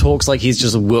talks like he's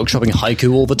just workshopping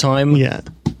haiku all the time. Yeah.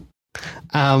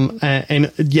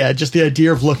 Just the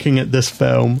idea of looking at this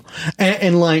film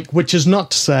and which is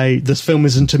not to say this film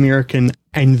isn't American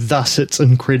and thus it's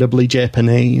incredibly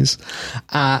Japanese.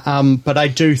 But I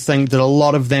do think that a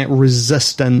lot of that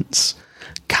resistance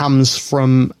comes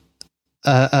from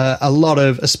a lot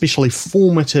of, especially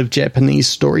formative Japanese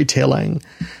storytelling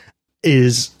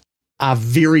is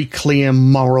very clear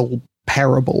moral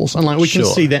parables. And we can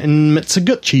see that in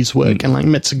Mitsuguchi's work, and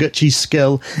Mitsuguchi's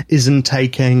skill is in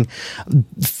taking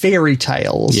fairy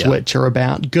tales, which are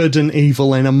about good and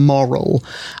evil and immoral,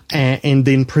 and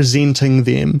then presenting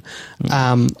them.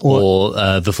 Or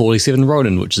the 47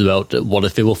 Ronin, which is about what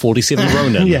if there were 47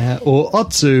 Ronin. Or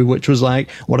Otsu, which was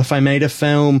like, what if I made a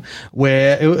film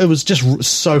where it was just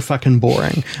so fucking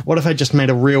boring? What if I just made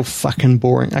a real fucking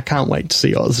boring... I can't wait to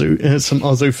see some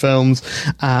Ozu films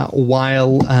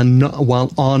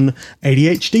while on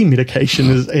ADHD medication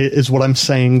is what I'm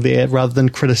saying there, rather than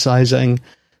criticizing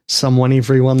someone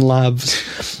everyone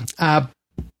loves. But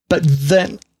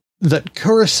that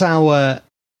Kurosawa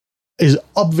is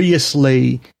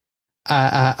obviously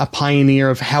a pioneer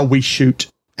of how we shoot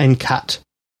and cut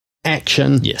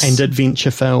action and adventure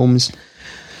films.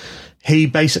 He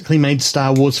basically made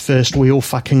Star Wars first. We all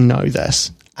fucking know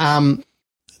this. And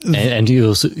he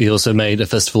also made A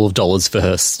Fistful of Dollars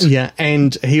first. Yeah,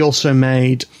 and he also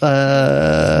made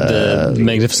the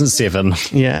Magnificent Seven.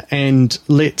 Yeah, and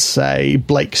let's say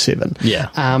Blake Seven. Yeah.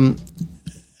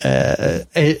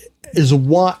 It is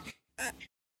what...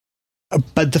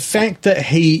 But the fact that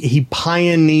he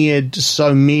pioneered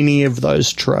so many of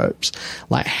those tropes,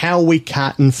 like how we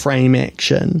cut and frame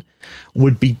action,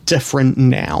 would be different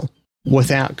now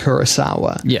without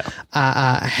Kurosawa. Yeah.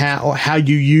 How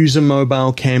you use a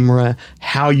mobile camera,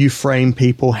 how you frame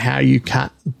people, how you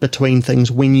cut between things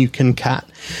when you can cut,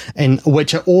 and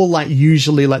which are all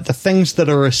usually the things that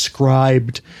are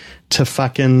ascribed to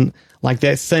fucking...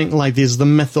 that thing, there's the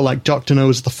myth that, Dr. No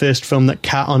was the first film that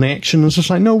cut on action. It's just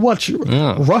no, watch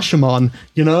Rashomon,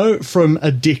 from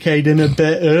a decade and a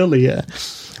bit earlier.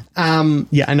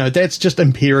 I know, that's just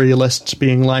imperialists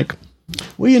being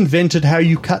we invented how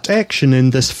you cut action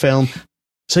in this film.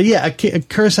 So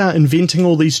Kurosawa inventing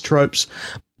all these tropes,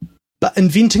 but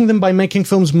inventing them by making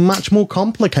films much more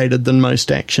complicated than most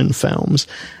action films.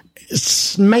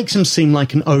 makes him seem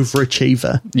like an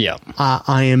overachiever. Yeah.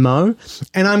 IMO.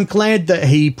 And I'm glad that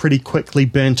he pretty quickly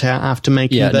burnt out after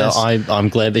making this. I'm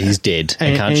glad that he's dead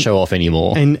and can't show off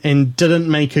anymore. And didn't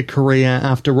make a career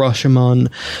after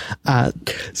Rashomon,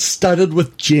 studded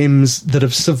with gems that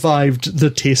have survived the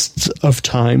tests of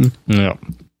time. Yeah.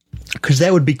 Because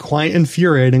that would be quite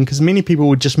infuriating, because many people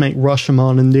would just make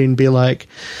Rashomon and then be like,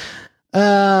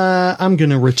 I'm going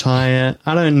to retire.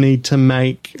 I don't need to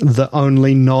make the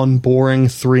only non-boring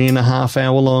 3.5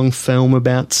 hour long film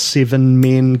about 7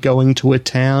 men going to a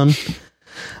town.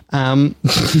 There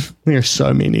are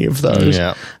so many of those.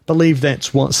 Yeah. I believe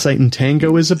that's what Satan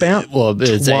Tango is about. Well,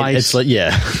 it's like,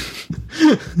 yeah.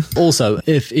 Also,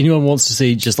 if anyone wants to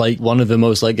see just like one of the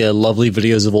most like lovely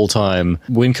videos of all time,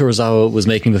 when Kurosawa was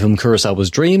making the film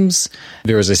Kurosawa's Dreams,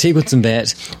 there is a sequence in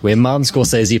that where Martin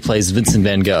Scorsese plays Vincent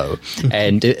van Gogh,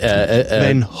 and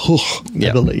Van Gogh,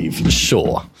 I believe.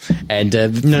 Sure. And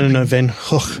no, Van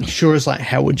Gogh. Sure is like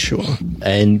Howard Shore.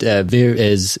 And there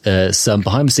is some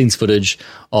behind the scenes footage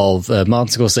of Martin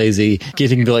Scorsese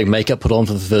getting the like makeup put on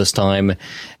for the first time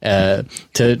in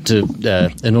order to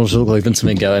look like Vincent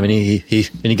van Gogh. I mean,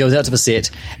 he goes out to the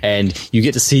set, and you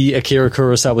get to see Akira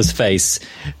Kurosawa's face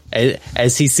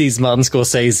as he sees Martin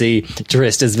Scorsese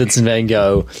dressed as Vincent van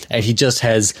Gogh, and he just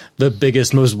has the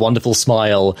biggest, most wonderful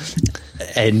smile.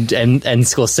 And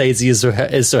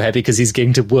Scorsese is so happy because he's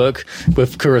getting to work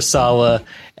with Kurosawa,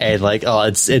 and like, oh,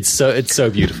 it's so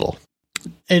beautiful.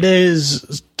 It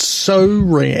is so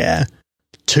rare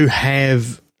to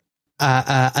have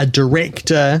a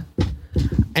director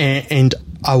and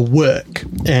a work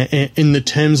in the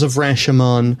terms of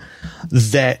Rashomon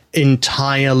that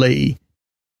entirely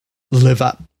live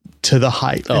up to the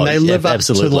hype. And they live up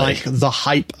to like the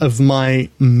hype of my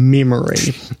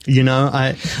memory. You know,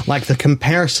 I like the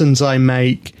comparisons I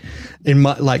make in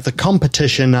my, like the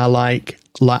competition are like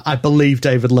I believe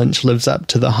David Lynch lives up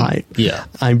to the hype. Yeah.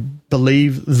 I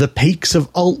believe the peaks of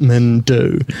Altman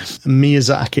do,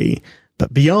 Miyazaki.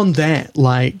 But beyond that,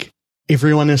 like,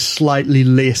 everyone is slightly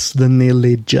less than their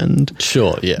legend.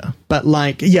 Sure, yeah. But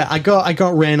like, yeah, I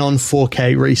got ran on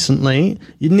 4K recently.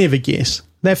 You'd never guess.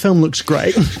 That film looks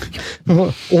great.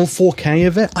 All 4K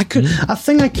of it. I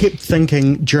think I kept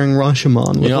thinking during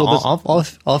Rashomon. With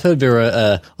I've heard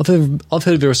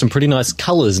there are some pretty nice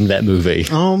colours in that movie.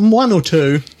 One or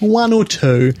two. I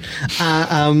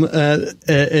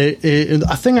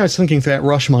think I was thinking throughout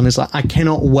Rashomon is like, I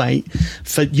cannot wait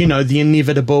for, you know, the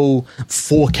inevitable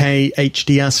 4K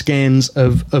HDR scans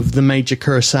of the major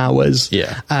Kurosawas.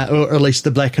 Yeah. Or at least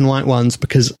the black and white ones,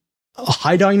 because a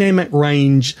high dynamic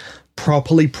range,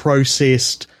 properly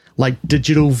processed, like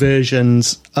digital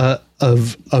versions of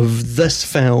this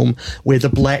film where the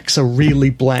blacks are really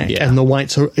black and the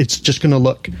whites are, it's just going to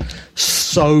look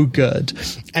so good.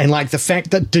 And like the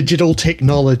fact that digital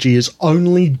technology is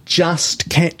only just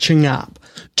catching up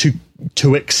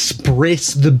to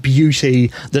express the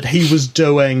beauty that he was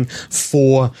doing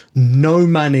for no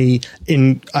money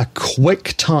in a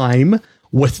quick time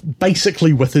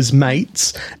with his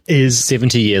mates is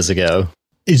 70 years ago.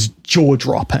 Is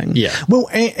jaw-dropping. Yeah. Well,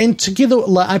 and together,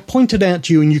 like, I pointed out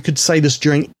to you, and you could say this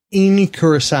during any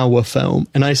Kurosawa film,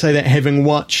 and I say that having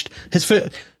watched his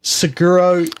first,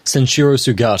 Senshiro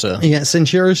Sugata. Yeah,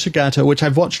 Senshiro Sugata, which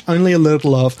I've watched only a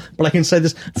little of, but I can say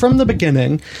this from the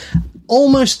beginning,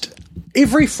 almost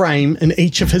every frame in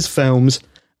each of his films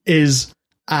is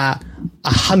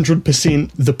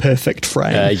 100% the perfect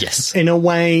frame. Yes. In a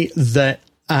way that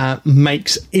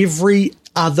makes every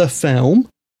other film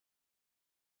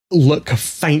look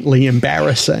faintly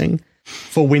embarrassing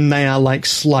for when they are like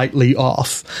slightly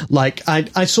off. Like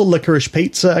I saw Licorice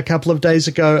Pizza a couple of days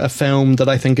ago, a film that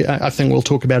I think we'll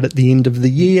talk about at the end of the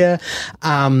year.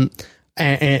 And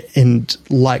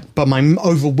like, but my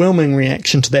overwhelming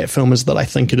reaction to that film is that I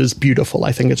think it is beautiful.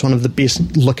 I think it's one of the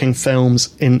best looking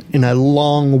films in a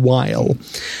long while.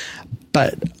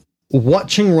 But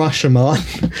watching Rashomon,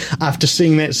 after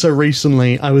seeing that so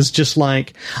recently, I was just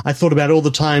like, I thought about all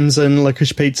the times in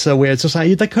Licorice Pizza where it's just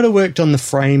like, they could have worked on the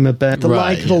frame a bit. The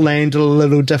light could have landed a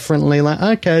little differently. Like,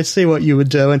 okay, I see what you were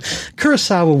doing.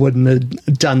 Kurosawa wouldn't have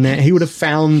done that. He would have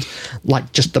found,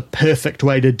 like, just the perfect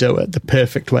way to do it, the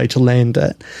perfect way to land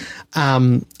it.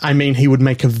 I mean, he would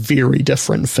make a very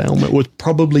different film. It would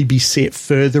probably be set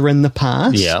further in the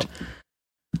past. Yeah.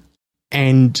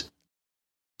 And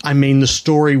I mean, the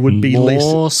story would be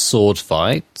more sword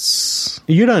fights.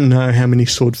 You don't know how many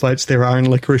sword fights there are in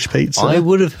Licorice Pizza. I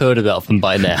would have heard about them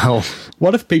by now.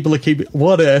 What if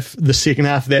the second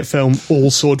half of that film all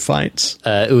sword fights?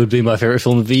 It would be my favourite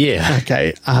film of the year.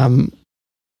 Okay.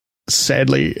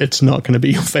 Sadly, it's not going to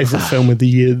be your favourite film of the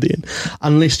year then,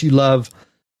 unless you love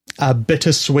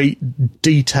bittersweet,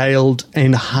 detailed,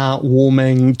 and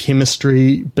heartwarming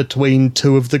chemistry between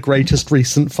two of the greatest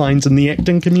recent finds in the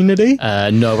acting community?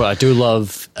 No, but I do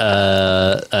love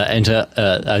anti-Asian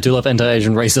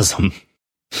racism.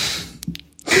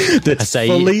 That's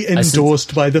fully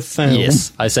endorsed by the film.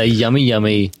 Yes, I say yummy,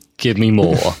 yummy. Give me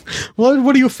more.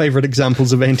 What are your favorite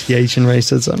examples of anti-Asian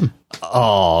racism?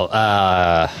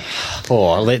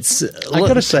 Let's. I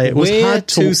gotta say, it was hard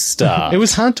to start. It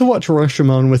was hard to watch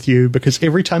Rashomon with you because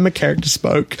every time a character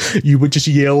spoke, you would just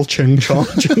yell "Ching Chong,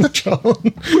 Ching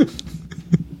Chong."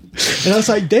 And I was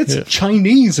like, that's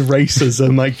Chinese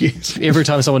racism, I guess. Every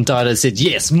time someone died, I said,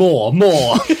 yes, more.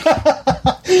 I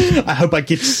hope I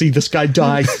get to see this guy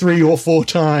die 3 or 4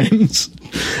 times.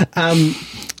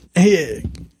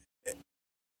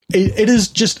 It is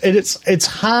just, it's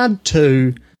hard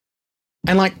to,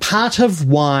 and like part of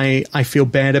why I feel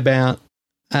bad about,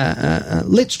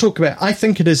 let's talk about, I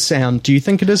think it is sound. Do you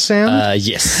think it is sound?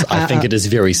 Yes, I think it is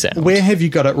very sound. Where have you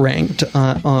got it ranked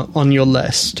on your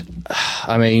list?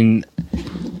 I mean,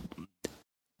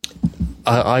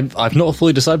 I've not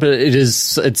fully decided, but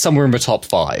it's somewhere in the top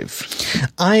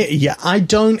 5. I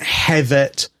don't have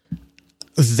it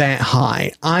that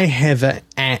high. I have it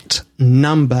at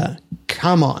number,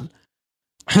 come on.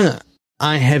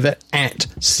 I have it at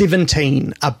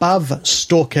 17, above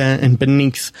Stalker and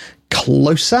beneath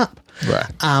Close Up.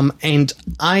 Right. And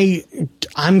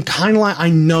I'm kind of like,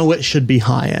 I know it should be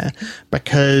higher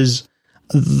because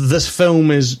this film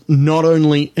is not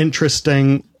only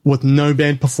interesting with no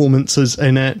bad performances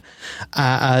in it,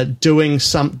 doing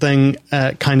something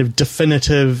kind of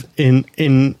definitive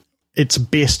in its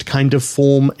best kind of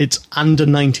form. It's under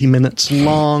 90 minutes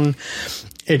long.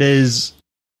 It is...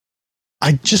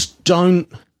 I just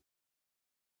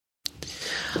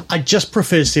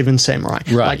prefer Seven Samurai.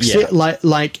 Right,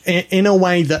 like in a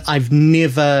way that I've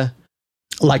never...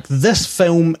 Like, this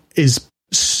film is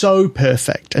so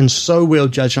perfect and so well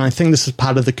judged, and I think this is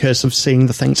part of the curse of seeing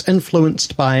the things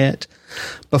influenced by it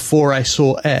before I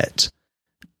saw it,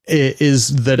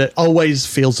 is that it always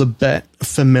feels a bit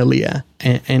familiar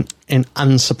and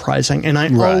unsurprising. And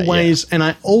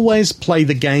I always play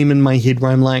the game in my head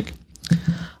where I'm like,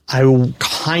 I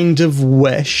kind of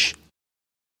wish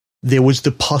there was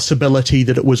the possibility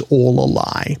that it was all a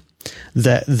lie.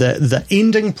 The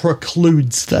ending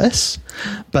precludes this,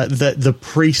 but the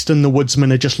priest and the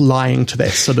woodsman are just lying to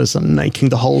their citizen, making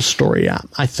the whole story up.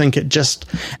 I think it just,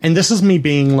 and this is me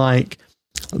being like,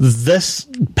 this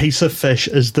piece of fish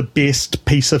is the best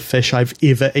piece of fish I've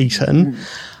ever eaten.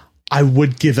 I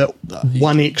would give it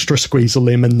 1 extra squeeze of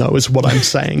lemon, though, is what I'm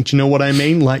saying. Do you know what I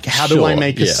mean? Like, how do I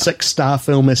make a 6-star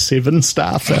film a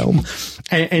 7-star film?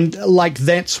 And like,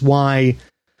 that's why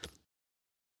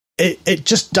it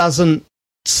just doesn't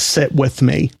sit with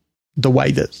me the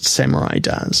way that Samurai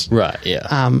does. Right,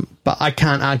 yeah. But I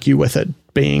can't argue with it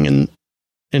being in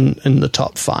the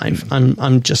top 5.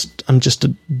 I'm just a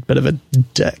bit of a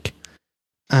dick.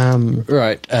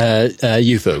 Right,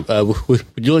 Yufu,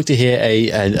 would you like to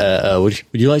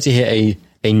hear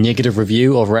a negative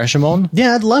review of Rashomon?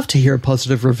 Yeah, I'd love to hear a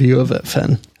positive review of it,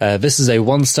 Finn. This is a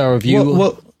 1-star review.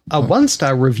 A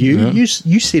 1-star review? Yeah.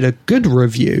 You said a good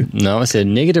review. No, I said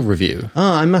negative review.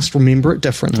 Oh, I must remember it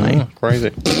differently. Oh,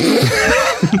 crazy.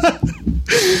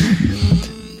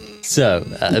 So,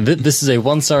 this is a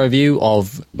 1-star review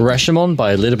of Rashomon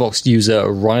by Letterboxd user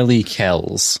Riley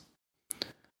Kells.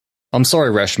 I'm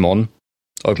sorry, Rashomon,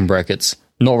 open brackets,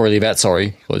 not really that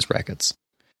sorry, close brackets.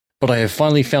 But I have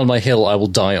finally found my hill I will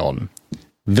die on.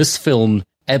 This film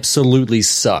absolutely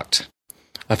sucked.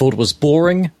 I thought it was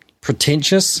boring,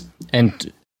 pretentious,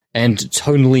 and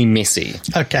tonally messy.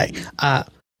 Okay, I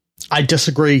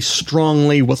disagree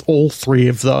strongly with all 3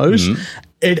 of those.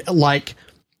 It, like,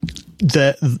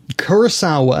 the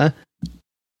Kurosawa,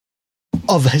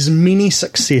 of his many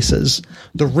successes,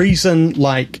 the reason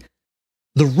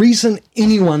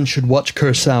anyone should watch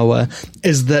Kurosawa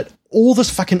is that all this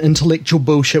fucking intellectual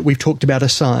bullshit we've talked about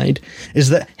aside, is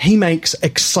that he makes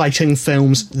exciting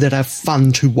films that are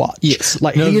fun to watch. Yes.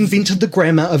 Like, he invented the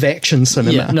grammar of action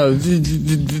cinema. Yeah, no,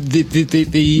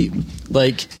 the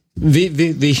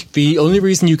only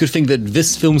reason you could think that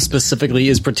this film specifically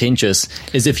is pretentious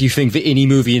is if you think that any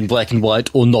movie in black and white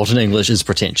or not in English is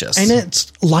pretentious. And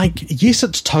it's like, yes,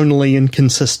 it's tonally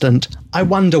inconsistent. I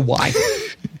wonder why.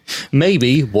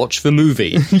 Maybe watch the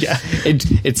movie. Yeah.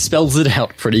 It spells it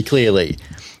out pretty clearly.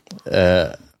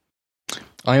 I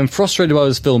am frustrated by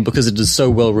this film because it is so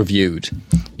well reviewed.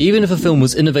 Even if a film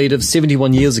was innovative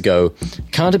 71 years ago,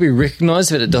 can't it be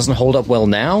recognised that it doesn't hold up well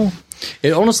now?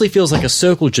 It honestly feels like a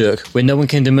circle jerk where no one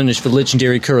can diminish the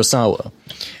legendary Kurosawa.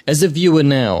 As a viewer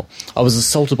now, I was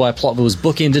assaulted by a plot that was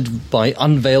bookended by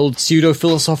unveiled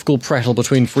pseudo-philosophical prattle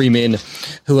between free men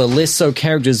who are less so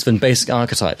characters than basic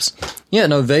archetypes. Yeah,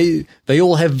 no, they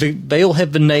all have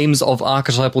the names of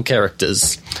archetypal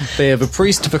characters. They have a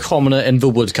priest, the commoner, and the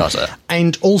woodcutter.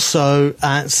 And also,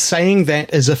 saying that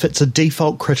as if it's a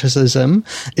default criticism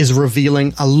is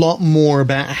revealing a lot more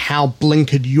about how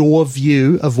blinkered your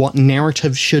view of what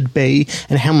narrative should be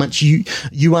and how much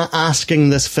you are asking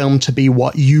this film to be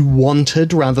what you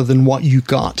wanted rather than what you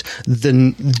got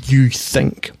than you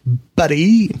think.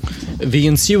 Buddy. The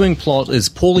ensuing plot is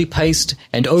poorly paced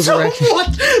and overacted. So what?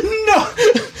 No!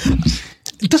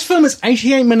 This film is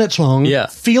 88 minutes long. Yeah.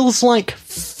 Feels like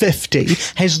 50.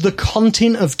 Has the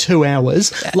content of 2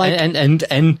 hours. Like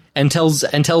and tells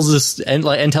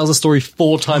a story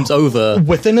 4 times over.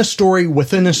 Within a story.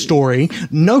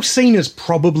 No scene is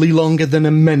probably longer than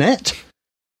a minute.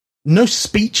 No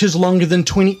speech is longer than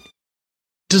 20.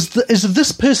 Is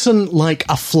this person like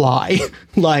a fly?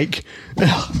 Like,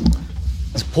 ugh.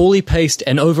 It's poorly paced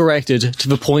and overacted to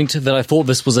the point that I thought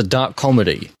this was a dark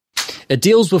comedy. It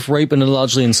deals with rape in a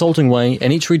largely insulting way,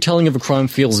 and each retelling of a crime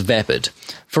feels vapid.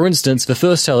 For instance, the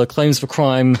first teller claims the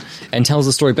crime and tells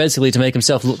the story basically to make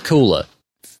himself look cooler.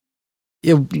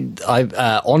 I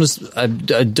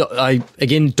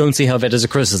again don't see how that is a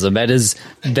criticism. That is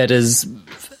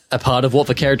a part of what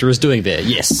the character is doing there.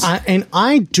 Yes, and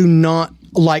I do not.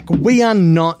 Like, we are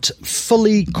not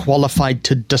fully qualified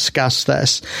to discuss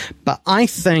this, but I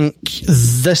think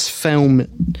this film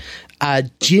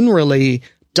generally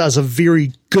does a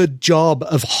very good job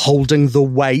of holding the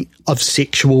weight of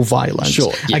sexual violence.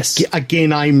 Sure, yes.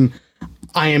 Again, I'm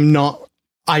not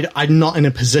in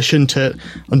a position to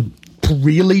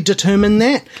really determine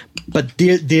that, but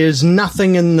there's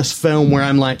nothing in this film where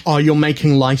I'm like, oh, you're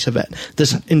making light of it.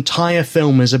 This entire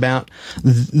film is about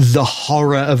the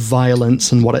horror of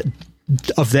violence and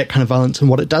of that kind of violence and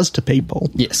what it does to people.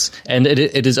 Yes, and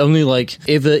it is only like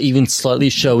ever even slightly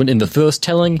shown in the first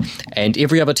telling, and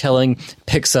every other telling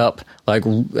picks up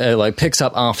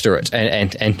after it,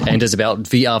 and is about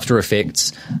the after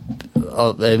effects.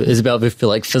 Is about the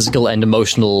like physical and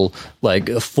emotional like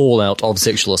fallout of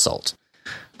sexual assault.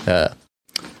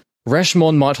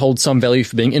 Rashomon might hold some value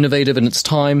for being innovative in its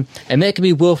time, and that can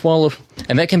be worthwhile.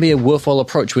 And that can be a worthwhile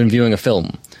approach when viewing a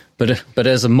film. But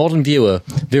as a modern viewer,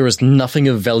 there is nothing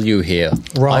of value here.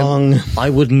 Wrong. I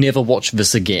would never watch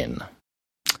this again.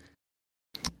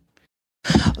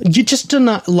 You just do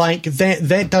not like that.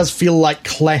 That does feel like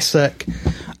classic.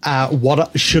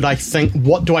 What should I think?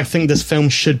 What do I think this film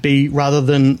should be, rather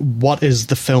than what is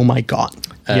the film I got?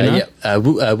 You know? Yeah.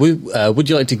 Would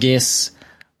you like to guess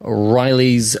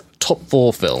Riley's top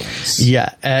 4 films?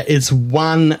 Yeah, it's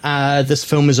one. This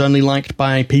film is only liked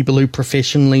by people who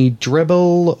professionally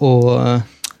dribble, or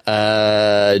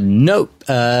nope.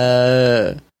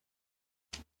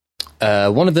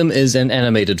 One of them is an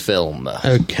animated film.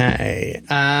 Okay.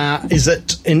 Is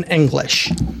it in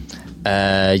English?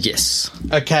 Yes.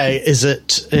 Okay, is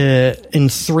it in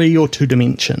 3 or 2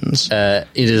 dimensions? It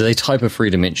is a type of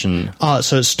 3 dimension. Oh,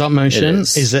 so it's stop motion?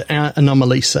 Is it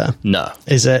Anomalisa? No.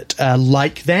 Is it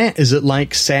like that? Is it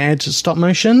like sad stop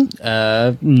motion?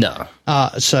 No.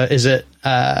 So is it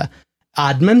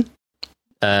Aardman?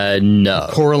 No.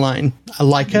 Coraline?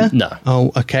 Laika? No.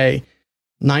 Oh, okay.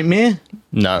 Nightmare?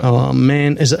 No. Oh,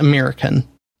 man. Is it American?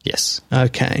 Yes.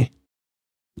 Okay.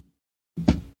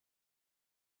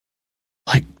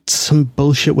 Like some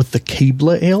bullshit with the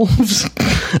Keebler elves?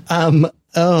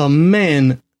 Oh,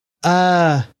 man.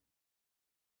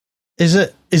 Is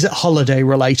it holiday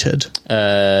related?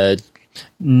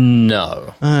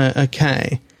 No.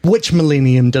 Okay. Which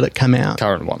millennium did it come out?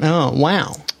 Current one. Oh,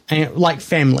 wow. Like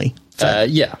family.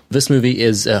 Yeah. This movie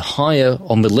is higher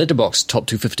on the Letterboxd top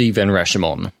 250 than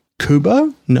Rashomon.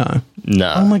 Kubo? No.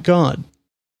 No. Oh my god.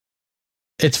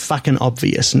 It's fucking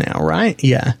obvious now, right?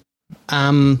 Yeah.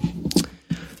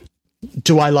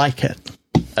 Do I like it?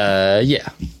 Yeah.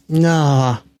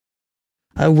 Nah.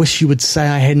 I wish you would say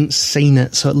I hadn't seen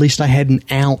it, so at least I had an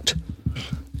out.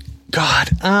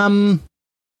 God.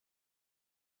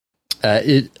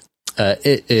 It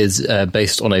is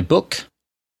based on a book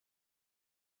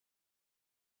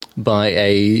by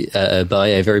a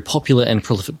very popular and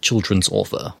prolific children's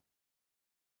author.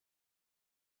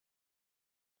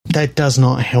 That does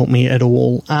not help me at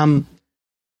all.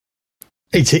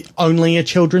 Is it only a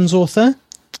children's author?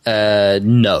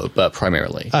 No, but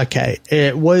primarily. Okay.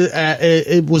 It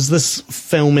was this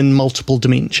film in multiple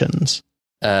dimensions?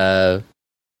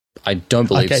 I don't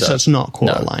believe so. Okay, so it's not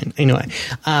Coraline. No. Anyway,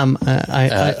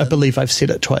 I believe I've said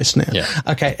it twice now. Yeah.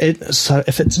 Okay, so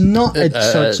if it's not,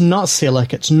 so it's not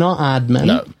Selleck, it's not Aardman.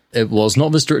 No. It was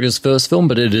not this director's first film,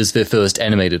 but it is their first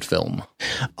animated film.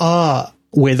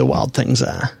 Where the Wild Things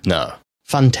Are. No.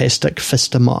 Fantastic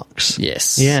Fister Mox.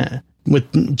 Yes. Yeah,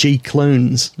 with G.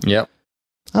 Clunes. Yep.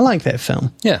 I like that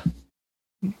film. Yeah.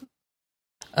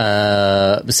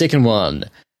 The second one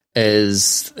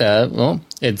is,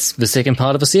 it's the second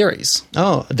part of a series.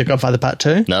 Oh, The Godfather Part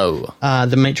 2? No.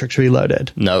 The Matrix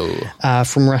Reloaded? No.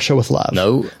 From Russia with Love?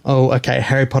 No. Oh, okay.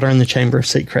 Harry Potter and the Chamber of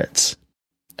Secrets?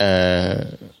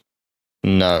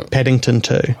 No. Paddington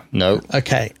 2? No.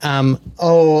 Okay.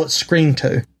 Scream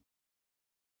 2?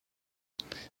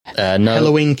 No.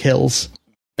 Halloween Kills?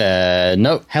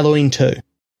 No. Halloween 2?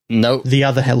 No. The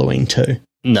other Halloween 2?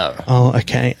 No. Oh,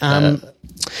 okay.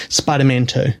 Spider-Man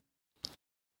 2?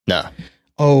 No.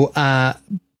 Oh, a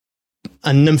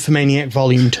Nymphomaniac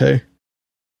Volume 2?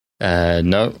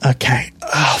 No. Okay.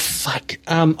 Oh, fuck.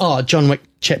 John Wick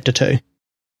Chapter 2?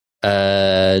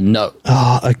 No.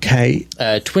 Oh, okay.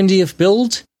 20th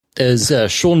build is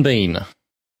Sean Bean.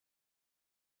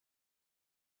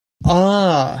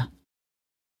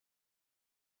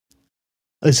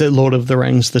 Is it Lord of the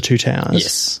Rings, The Two Towers?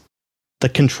 Yes. The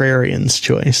Contrarian's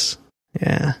choice.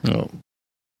 Yeah.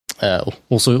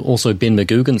 Also Ben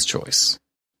McGugan's choice.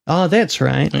 Oh, that's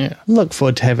right. Yeah. Look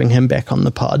forward to having him back on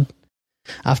the pod.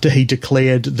 After he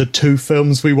declared the 2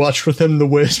 films we watched with him the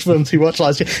worst films he watched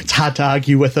last year. It's hard to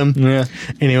argue with him. Yeah.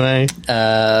 Anyway.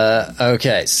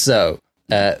 Okay, so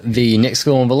the next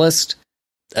film on the list,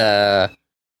 it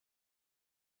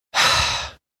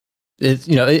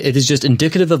is just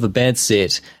indicative of a bad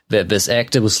set that this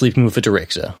actor was sleeping with a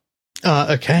director.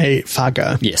 Okay,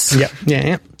 Fargo. Yes. Yep.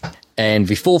 Yeah. And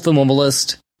the fourth film on the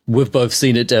list, we've both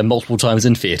seen it multiple times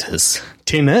in theatres.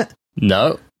 Tenet?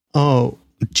 No. Oh,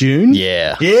 June?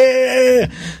 Yeah.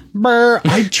 Yeah. Brr.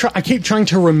 I keep trying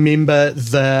to remember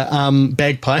the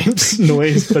bagpipes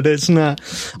noise, but it's not.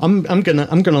 I'm gonna.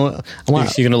 You're gonna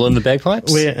learn the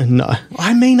bagpipes? No.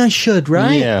 I mean, I should,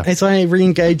 right? Yeah. As I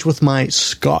re-engage with my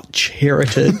Scotch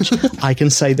heritage, I can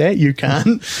say that. You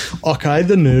can't. Okay,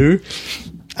 the new.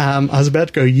 I was about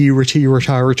to go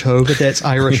retire, but that's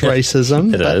Irish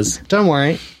racism. It is. Don't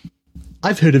worry.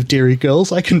 I've heard of Dairy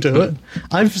Girls. I can do it.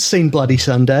 I've seen Bloody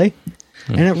Sunday.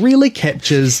 And it really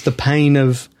captures the pain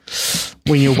of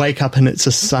when you wake up and it's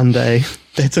a Sunday.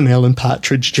 That's an Alan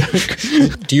Partridge joke.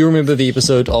 Do you remember the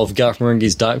episode of Garth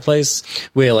Marenghi's Dark Place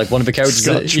where, like, one of the characters...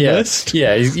 Scotch Mist?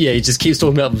 Yeah, he just keeps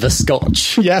talking about the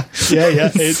Scotch. Yeah.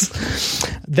 It's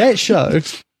that show...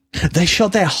 They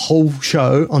shot that whole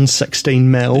show on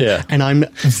 16mm, and I'm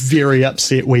very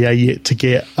upset we are yet to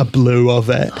get a blue of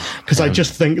it, because I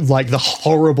just think, like, the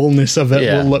horribleness of it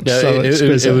will look so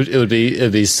exquisite. It would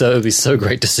be so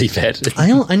great to see that.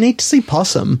 I need to see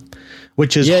Possum,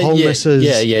 which is Holness's...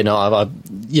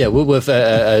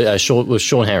 with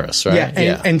Sean Harris, right?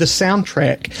 Yeah, and the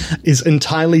soundtrack is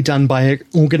entirely done by an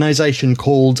organisation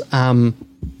called...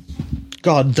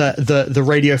 the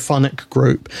Radiophonic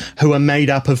Group, who are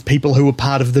made up of people who were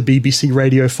part of the BBC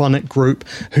Radiophonic Group,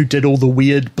 who did all the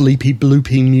weird bleepy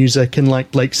bloopy music in,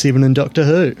 like, Blake Seven and Doctor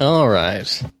Who. All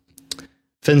right.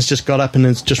 Finn's just got up and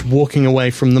is just walking away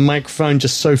from the microphone,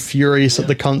 just so furious at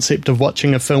the concept of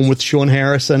watching a film with Sean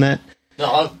Harris in it.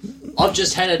 No, I've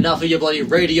just had enough of your bloody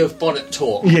radiophonic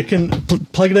talk. You can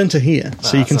plug it into here,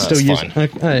 so you can still use fine.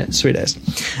 it. Oh, yeah, sweet ass.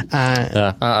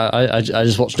 I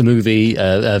just watched a movie the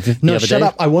other day. Shut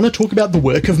up. I want to talk about the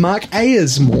work of Mark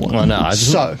Ayers more. Oh, no, I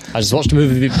just watched a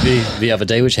movie the other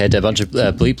day which had a bunch of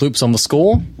bleep bloops on the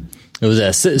score. It was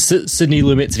Sidney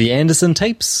Lumet's The Anderson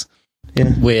tapes,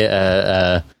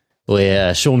 where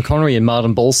Sean Connery and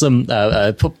Martin Balsam pull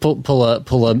a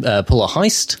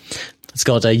heist. It's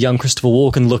got a young Christopher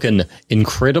Walken looking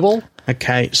incredible.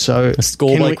 Okay, so... A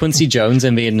score by Quincy Jones,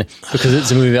 and then, because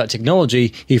it's a movie about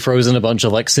technology, he throws in a bunch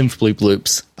of, like, synth bloop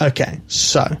loops. Okay,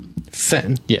 so,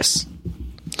 Finn. Yes.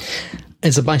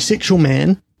 As a bisexual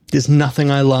man, there's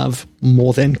nothing I love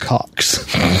more than cocks.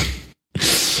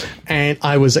 And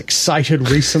I was excited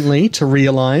recently to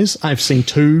realise I've seen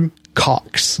 2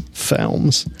 Cox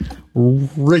films.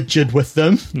 Rigid with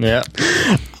them. Yeah.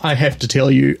 I have to tell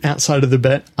you, outside of the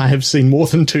bit, I have seen more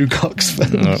than 2 Cox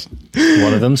films.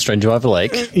 One of them, Stranger by the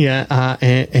Lake. Yeah,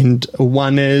 and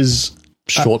one is...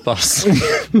 Short Bus.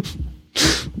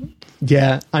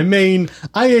 Yeah, I mean,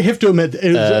 I have to admit...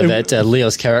 that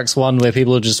Leos Carax one where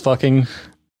people are just fucking...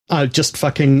 Just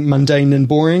fucking mundane and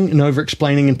boring and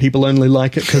over-explaining, and people only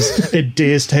like it because it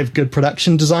dares to have good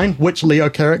production design. Which Leo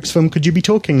Carax film could you be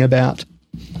talking about?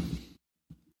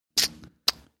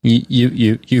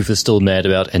 You were still mad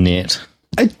about Annette.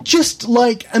 Just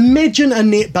like imagine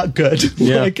Annette but good.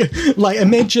 Yeah. like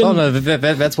imagine. Oh no,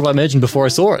 that's what I imagined before I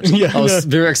saw it. Yeah, I was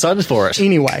very excited for it.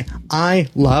 Anyway, I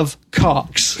love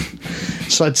Cox.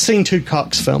 So I'd seen 2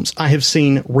 Cox films. I have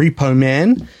seen Repo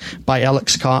Man by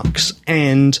Alex Cox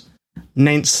and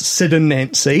Sid and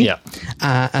Nancy,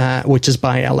 which is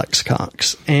by Alex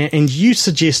Cox. And you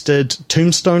suggested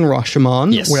Tombstone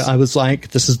Rashomon, yes. where I was like,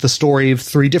 this is the story of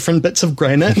 3 different bits of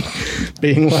granite,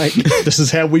 being like, this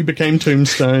is how we became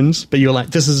tombstones. But you're like,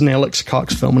 this is an Alex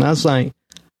Cox film. And I was like,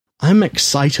 I'm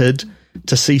excited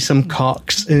to see some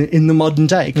Cox in the modern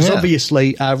day, because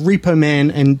obviously Repo Man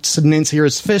and Sid and Nancy are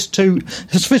his first two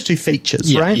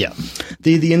features, right? Yeah.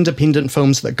 They're the independent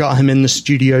films that got him in the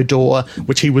studio door,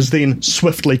 which he was then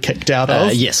swiftly kicked out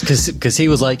of. Yes, because he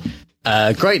was like,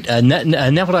 great, now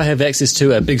that I have access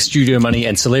to big studio money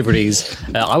and celebrities,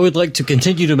 I would like to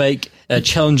continue to make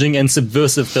challenging and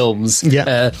subversive films,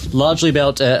 largely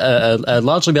about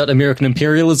American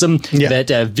imperialism,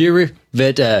 that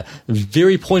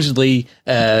very pointedly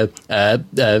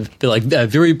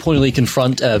very pointedly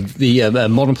confront the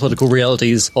modern political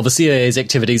realities of the CIA's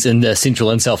activities in Central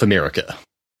and South America.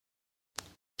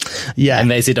 Yeah.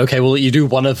 And they said, okay, we'll let you do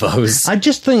one of those. I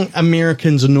just think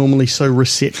Americans are normally so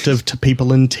receptive to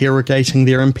people interrogating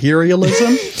their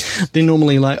imperialism. They're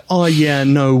normally like, oh yeah,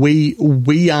 no,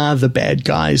 we are the bad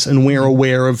guys and we're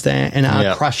aware of that, and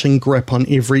our crushing grip on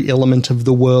every element of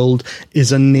the world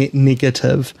is a net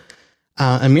negative.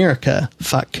 America,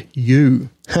 fuck you.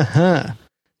 Haha.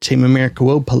 Team America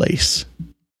World Police.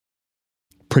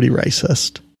 Pretty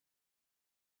racist.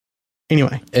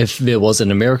 Anyway, if there was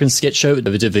an American sketch show,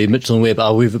 the Mitchell and Webb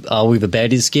 "Are We the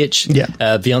Baddies" sketch,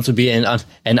 the answer would be an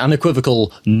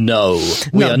unequivocal no.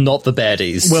 We are not the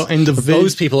baddies. Well, and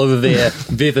those people over there,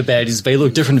 they're the baddies. They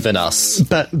look different than us.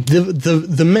 But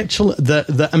the Mitchell,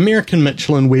 the American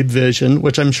Mitchell and Webb version,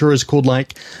 which I'm sure is called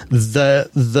like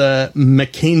the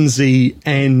Mackenzie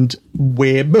and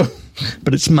Webb.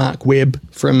 But it's Mark Webb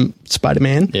from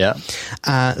Spider-Man. Yeah.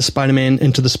 Spider-Man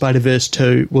Into the Spider-Verse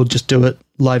 2. We'll just do it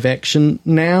live action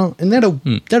now, and that'll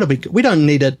be good. We don't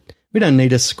need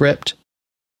a script.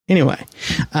 Anyway.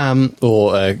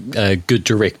 Or good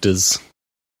directors.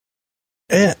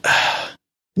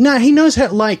 No, he knows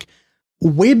how, like,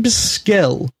 Webb's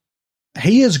skill.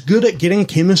 He is good at getting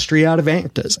chemistry out of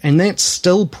actors, and that's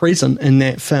still present in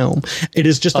that film. It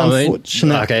is just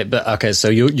unfortunate. So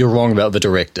you're wrong about the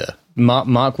director.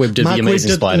 Mark Webb did The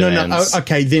Amazing Spider-Man.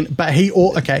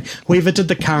 Whoever did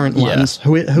the current ones.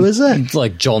 Who is it?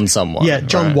 Like John someone. Yeah,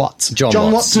 John Watts.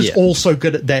 John Watts is also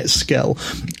good at that skill.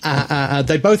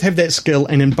 They both have that skill,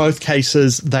 and in both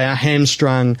cases, they are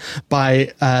hamstrung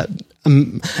by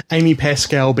Amy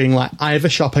Pascal being like, I have a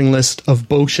shopping list of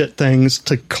bullshit things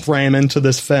to cram into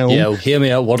this film. Yeah, hear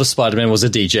me out. What if Spider-Man was a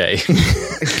DJ?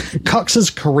 Cox's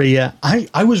career,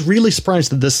 I was really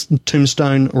surprised that this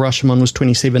Tombstone Rashomon was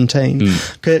 2017,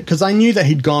 because I knew that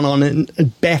he'd gone on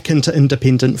back into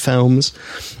independent films,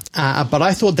 but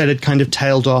I thought that had kind of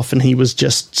tailed off and he was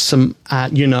just some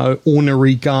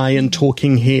ornery guy in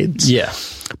Talking Heads. Yeah.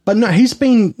 But no,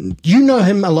 you know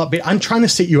him a lot better. I'm trying to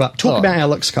set you up. Talk about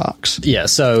Alex Cox. Yeah,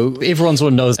 so everyone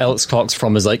sort of knows Alex Cox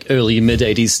from his like early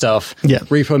mid-80s stuff. Yeah.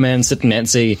 Repo Man, Sid and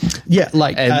Nancy. Yeah,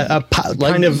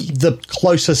 kind of the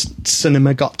closest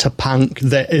cinema got to punk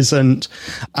that isn't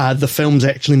the films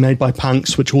actually made by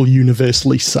punks, which will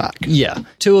universally suck. Yeah.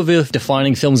 2 of the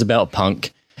defining films about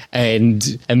punk. And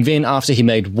then after he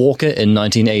made Walker in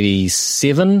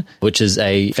 1987, which is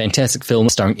a fantastic film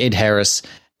starring Ed Harris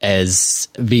as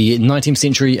the 19th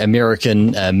century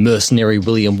American mercenary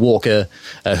William Walker,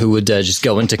 who would just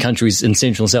go into countries in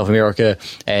Central and South America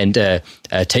and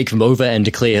take them over and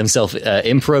declare himself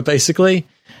emperor, basically.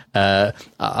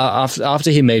 After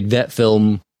he made that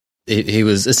film, he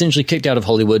was essentially kicked out of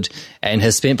Hollywood and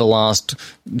has spent the last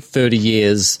 30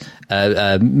 years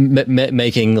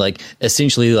making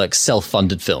essentially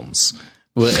self-funded films.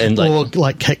 And or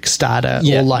like Kickstarter,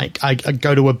 or like I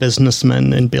go to a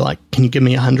businessman and be like, "Can you give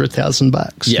me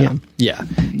 $100,000?" Yeah.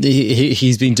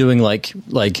 He's been doing like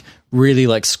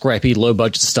really scrappy, low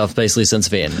budget stuff basically since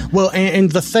then. Well, and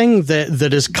the thing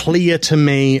that is clear to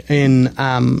me in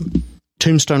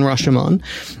Tombstone Rashomon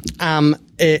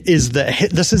is that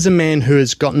this is a man who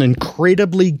has gotten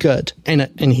incredibly good, and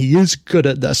he is good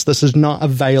at this. This is not a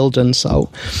veiled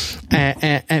insult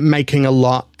at making a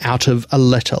lot out of a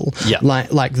little. Yeah.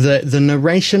 Like the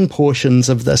narration portions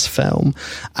of this film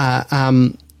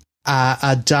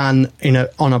are done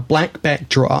on a black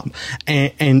backdrop,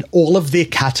 and all of their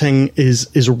cutting is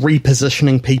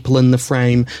repositioning people in the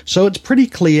frame. So it's pretty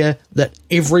clear that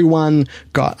everyone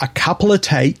got a couple of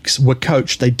takes, were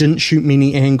coached. They didn't shoot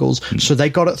many angles, so they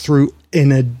got it through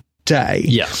in a day.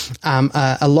 Yeah.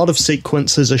 A lot of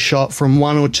sequences are shot from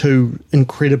one or two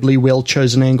incredibly well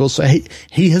chosen angles. So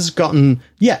he's gotten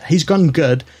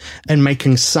good in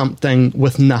making something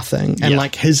with nothing. And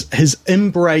like his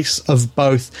embrace of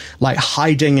both like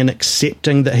hiding and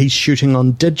accepting that he's shooting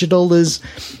on digital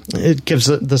it gives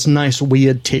it this nice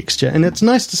weird texture. And it's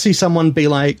nice to see someone be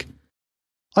like,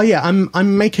 oh yeah,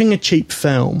 I'm making a cheap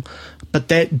film, but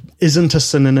that isn't a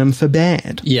synonym for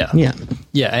bad. Yeah.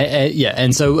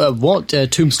 And so what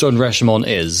Tombstone Rashomon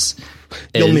is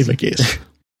you'll never guess.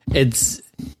 It's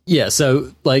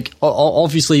so like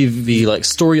obviously the like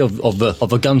story of a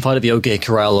gunfight at the OK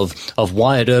Corral of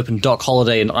Wyatt Earp and Doc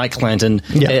Holliday and Ike Clanton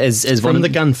is from the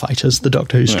Gunfighters, the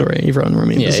Doctor Who story. Everyone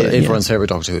remembers it. Everyone's favorite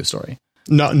Doctor Who story.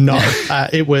 No.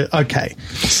 It was okay.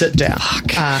 Sit down.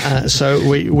 So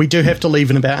we do have to leave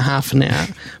in about half an hour.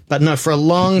 But no, for a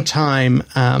long time,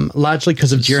 largely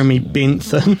because of Jeremy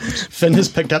Bentham, Finn has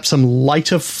picked up some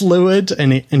lighter fluid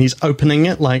and he's opening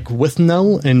it like with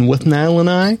Nell and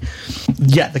I.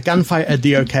 Yeah, the gunfight at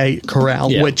the OK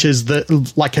Corral, which is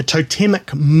like a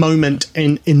totemic moment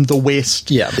in the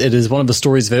West. Yeah, it is one of the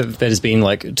stories that has been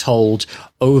like told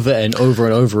over and over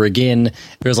and over again.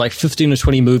 There's like 15 or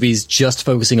 20 movies just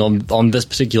focusing on this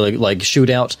particular like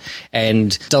shootout,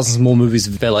 and dozens more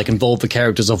movies that like involve the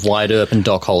characters of Wyatt Earp and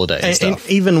Doc Holliday and stuff.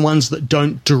 And even ones that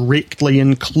don't directly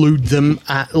include them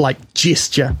like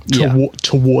gesture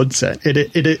towards it.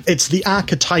 It's the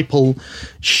archetypal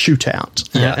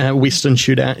shootout, Western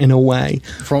shootout in a way.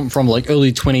 From like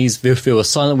early 20s, there were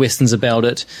silent westerns about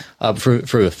it. Through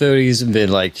the 30s, and then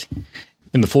like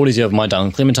in the 40s, you have My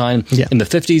Darling Clementine. Yeah. In the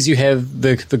 50s, you have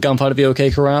the gunfight of the OK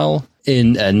Corral. In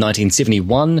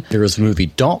 1971, there was the movie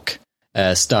Doc,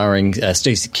 starring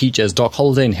Stacey Keach as Doc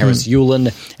Holliday and Harris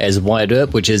Yulin as Wyatt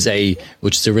Earp, which is a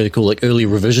really cool like early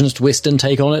revisionist Western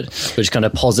take on it, which kind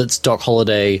of posits Doc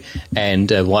Holliday and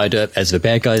Wyatt Earp as the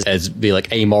bad guys, as the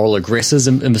like amoral aggressors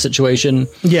in the situation.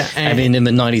 Yeah, and then in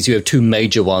the 90s you have two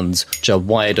major ones, which are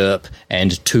Wyatt Earp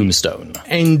and Tombstone.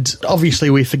 And obviously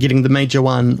we're forgetting the major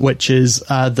one, which is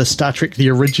the Star Trek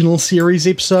the Original Series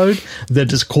episode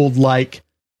that is called like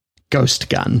Ghost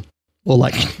Gun or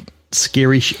like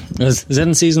Scary Is that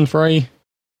in season 3?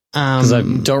 Because I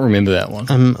don't remember that one.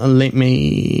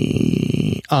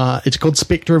 It's called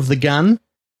Spectre of the Gun.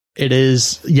 It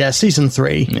is, season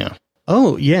 3. Yeah.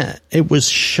 Oh, yeah. It was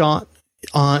shot,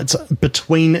 it's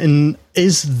between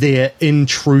Is There in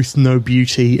Truth No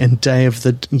Beauty and Day of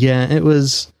the... Yeah, it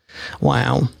was...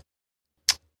 Wow.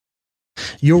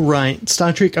 You're right.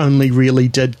 Star Trek only really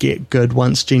did get good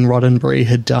once Gene Roddenberry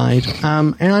had died.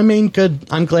 And I mean good.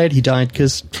 I'm glad he died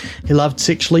because he loved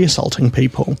sexually assaulting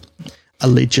people.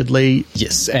 Allegedly.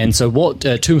 Yes, and so what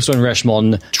Tombstone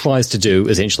Rashomon tries to do,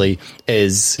 essentially,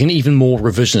 is an even more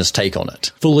revisionist take on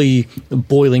it. Fully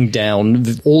boiling down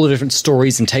all the different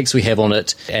stories and takes we have on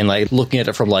it, and like looking at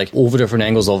it from like all the different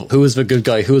angles of who is the good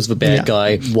guy, who is the bad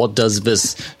guy, what does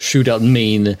this shootout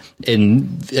mean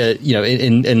in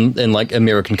like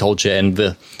American culture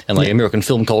and American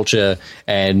film culture,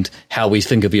 and how we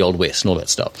think of the Old West and all that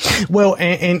stuff. Well,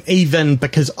 and even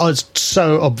because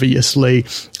so obviously...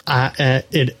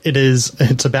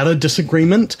 It's about a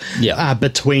disagreement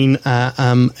between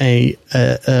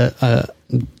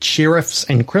sheriffs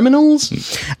and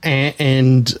criminals,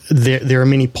 and there are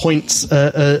many points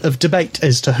of debate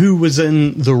as to who was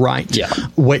in the right,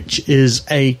 which is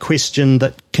a question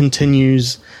that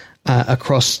continues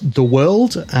across the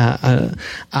world. Are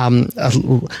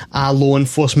law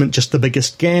enforcement just the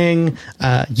biggest gang?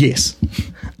 Yes.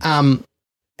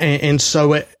 And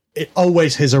so it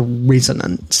always has a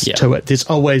resonance to it. There's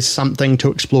always something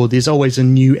to explore. There's always a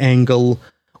new angle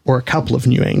or a couple of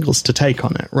new angles to take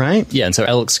on it, right? Yeah, and so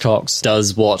Alex Cox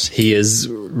does what he is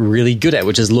really good at,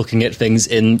 which is looking at things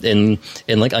in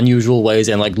like unusual ways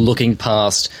and like looking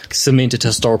past cemented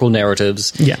historical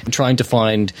narratives, trying to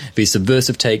find the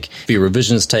subversive take, the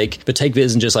revisionist take, but take that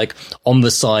isn't just like on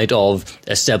the side of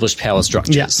established power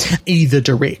structures. Either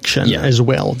direction as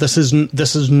well. This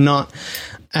is not...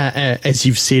 as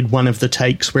you've said, one of the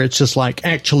takes where it's just like,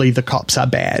 actually, the cops are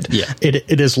bad. Yeah.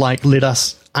 It is like, let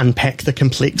us unpack the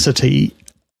complexity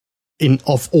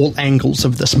of all angles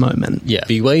of this moment. Yeah.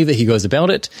 The way that he goes about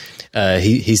it,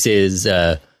 he says,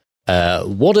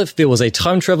 what if there was a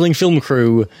time-traveling film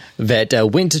crew that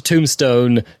went to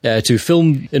Tombstone to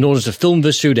film in order to film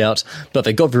this shootout, but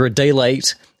they got there a day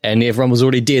late and everyone was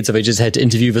already dead, so they just had to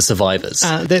interview the survivors.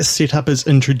 That setup is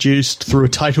introduced through a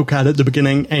title card at the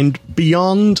beginning, and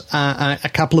beyond a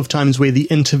couple of times where the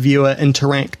interviewer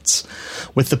interacts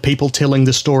with the people telling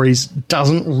the stories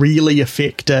doesn't really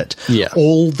affect it. Yeah.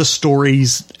 All the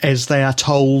stories as they are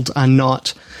told are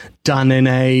not done in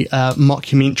a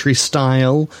mockumentary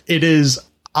style. It is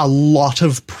a lot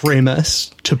of premise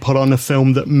to put on a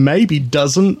film that maybe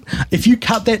doesn't. If you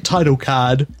cut that title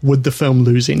card, would the film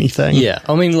lose anything? Yeah,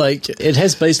 I mean, like, it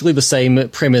has basically the same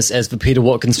premise as the Peter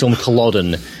Watkins film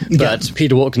Culloden, but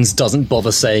Peter Watkins doesn't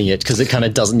bother saying it because it kind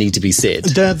of doesn't need to be said.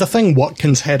 The thing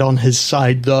Watkins had on his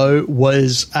side, though,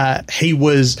 was he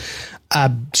was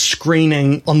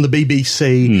screening on the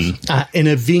BBC in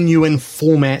a venue and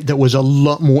format that was a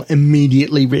lot more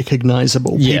immediately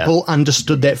recognisable. Yeah. People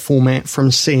understood that format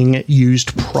from seeing it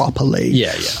used properly.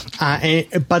 Yeah.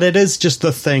 But it is just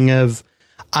the thing of,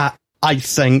 I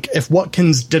think if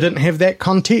Watkins didn't have that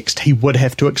context, he would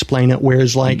have to explain it,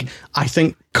 whereas, like, I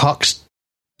think Cox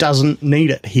doesn't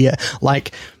need it here.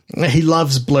 Like, he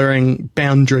loves blurring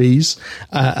boundaries.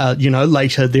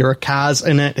 Later there are cars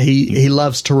in it. He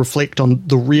loves to reflect on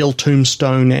the real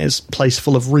Tombstone as a place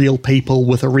full of real people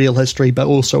with a real history, but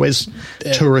also as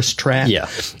tourist trap. Yeah.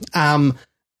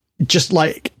 Just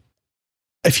like,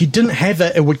 if you didn't have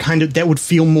it, it would that would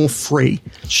feel more free.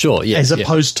 Sure, yeah. As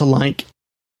opposed to, like,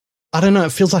 I don't know,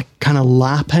 it feels like kind of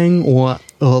LARPing or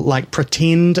like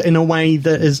pretend in a way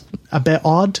that is a bit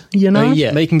odd, you know?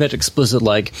 Making that explicit,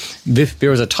 like, if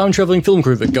there is a time-traveling film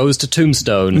crew that goes to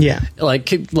Tombstone,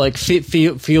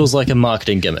 feels like a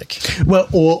marketing gimmick. Well,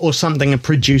 or something a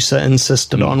producer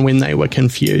insisted on when they were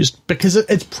confused, because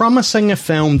it's promising a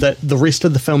film that the rest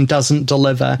of the film doesn't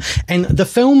deliver, and the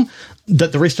film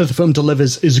that the rest of the film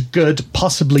delivers is good,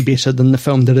 possibly better than the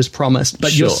film that is promised,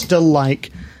 but you're still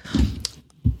like,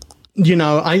 you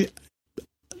know,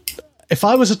 if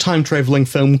I was a time-traveling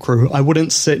film crew, I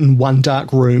wouldn't sit in one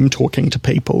dark room talking to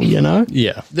people, you know?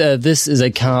 Yeah. This is a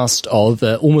cast of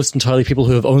almost entirely people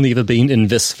who have only ever been in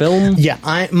this film.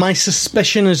 Yeah, my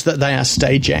suspicion is that they are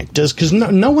stage actors, because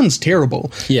no one's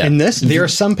terrible in this. There are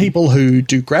some people who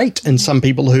do great, and some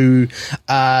people who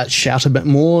shout a bit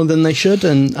more than they should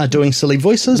and are doing silly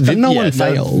voices, but no one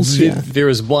fails. There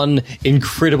is one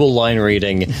incredible line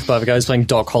reading by the guy who's playing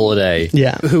Doc Holliday,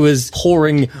 who is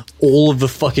pouring all of the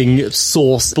fucking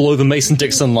sauce below the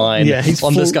Mason-Dixon line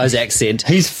on this guy's accent.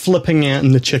 He's flipping out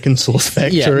in the chicken sauce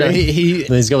factory. Yeah,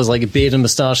 no, he's got his, like, beard and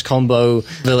moustache combo.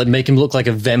 They, like, make him look like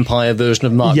a vampire version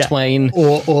of Mark Twain.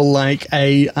 Or like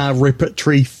a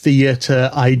repertory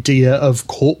theatre idea of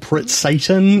corporate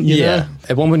Satan, you know?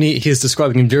 At one point, he's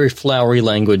describing in very flowery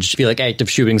language the, like, act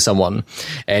of shooting someone.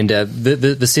 And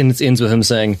the sentence ends with him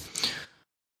saying,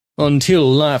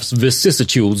 "Until life's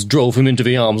vicissitudes drove him into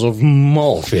the arms of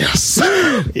Morpheus."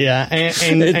 Yeah,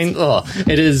 and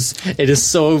it is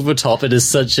so over the top. It is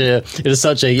such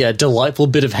a delightful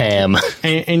bit of ham.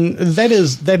 And that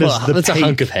is it's a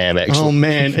hunk of ham, actually. Oh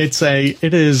man, it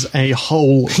is a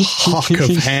whole hock of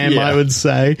ham, I would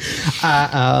say.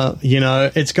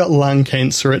 It's got lung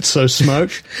cancer. It's so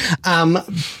smoked.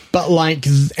 But, like,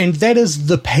 and that is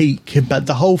the peak, but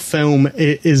the whole film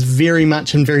is very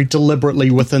much and very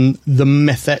deliberately within the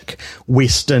mythic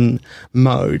Western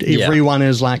mode. Everyone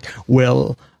is like,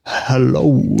 well,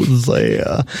 hello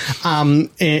there. And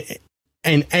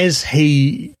as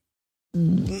he...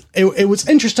 It was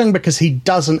interesting because he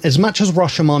doesn't, as much as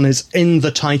Rashomon is in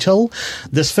the title,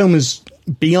 this film is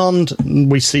beyond.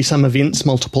 We see some events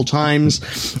multiple times.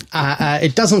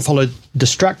 It doesn't follow the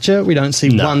structure. We don't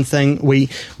see one thing.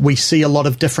 We see a lot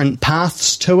of different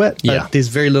paths to it, but there's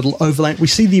very little overlap. We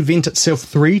see the event itself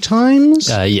 3 times.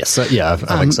 Yes, I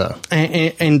think so.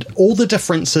 And all the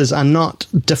differences are not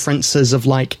differences of,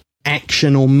 like,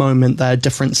 action or moment. They're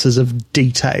differences of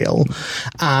detail.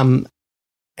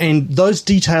 And those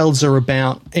details are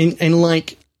about, and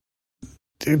like,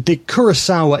 they're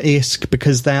Kurosawa-esque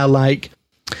because they're like,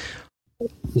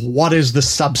 what is the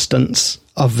substance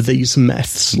of these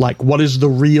myths? Like, what is the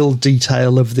real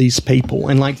detail of these people?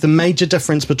 And, like, the major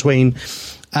difference between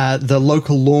the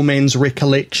local lawman's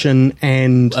recollection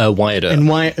and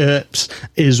Wyatt Earp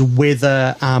is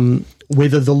whether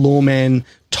whether the lawman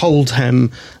told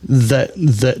him that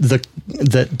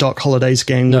Doc Holliday's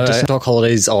gang would decide. Doc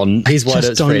Holliday's on. He's Wyatt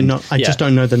Earp's friend. I just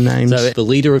don't know the names. So the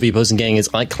leader of the opposing gang is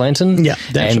Ike Clanton. Yeah,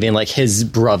 and then like his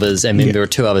brothers, and then there are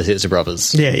two other sets of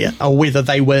brothers. Yeah. Or whether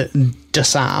they were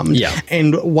disarmed. Yeah.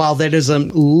 And while that is a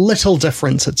little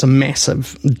difference, it's a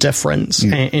massive difference.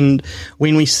 And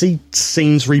when we see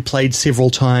scenes replayed several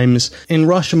times in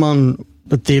Rashomon,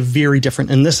 but they're very different.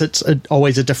 In this, it's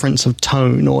always a difference of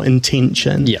tone or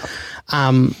intention. Yeah.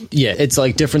 It's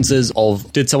like differences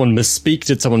of, did someone misspeak?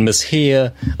 Did someone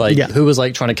mishear? Like, who was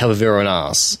like trying to cover their own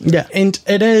ass? Yeah, and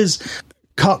it is...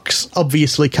 Cox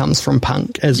obviously comes from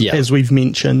punk, as we've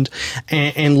mentioned,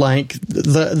 and like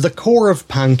the core of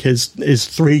punk is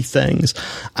three things: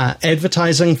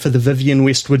 advertising for the Vivienne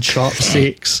Westwood shop,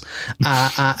 sex,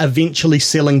 eventually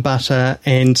selling butter,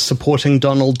 and supporting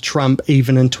Donald Trump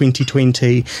even in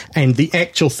 2020. And the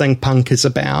actual thing punk is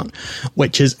about,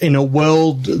 which is in a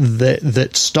world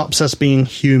that stops us being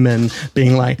human,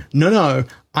 being like, no.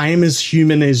 I am as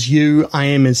human as you. I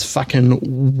am as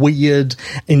fucking weird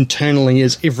internally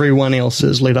as everyone else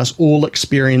is. Let us all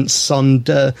experience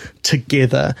Sonder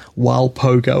together while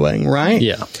pogoing, right?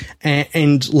 Yeah.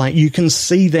 And like, you can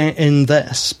see that in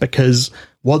this, because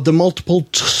what the multiple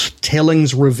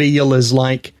tellings reveal is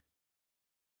like,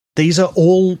 these are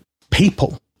all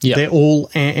people. Yeah.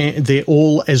 They're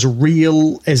all as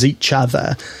real as each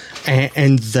other.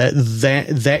 And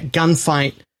that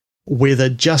gunfight, whether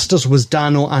justice was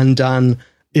done or undone,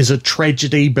 is a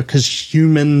tragedy because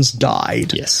humans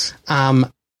died. Yes.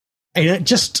 And it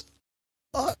just...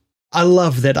 I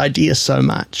love that idea so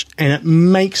much, and it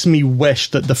makes me wish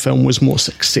that the film was more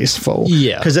successful.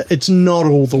 Yeah. Because it's not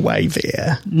all the way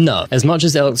there. No. As much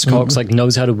as Alex Cox like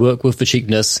knows how to work with the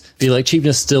cheapness, the like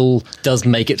cheapness still does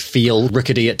make it feel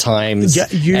rickety at times. Yeah,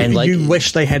 you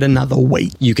wish they had another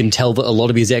week. You can tell that a lot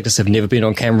of these actors have never been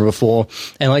on camera before,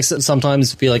 and like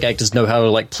sometimes feel like actors know how to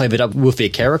like play that up with their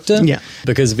character. Yeah.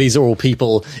 Because these are all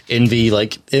people in the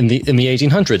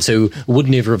 1800s who would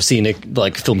never have seen a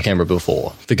like film camera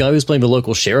before. The guy who's playing the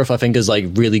local sheriff, I think, is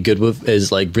really good with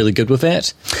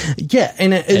that. Yeah,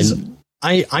 and it is.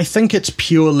 I think it's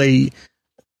purely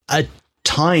a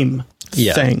time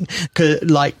thing. 'Cause,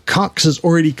 like, Cox is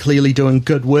already clearly doing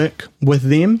good work with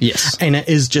them. Yes, and it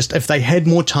is just, if they had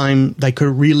more time, they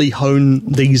could really hone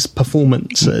these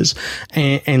performances.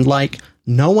 And like,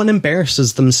 no one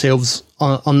embarrasses themselves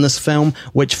on this film,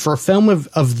 which for a film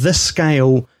of this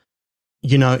scale,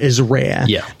 is rare.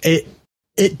 Yeah,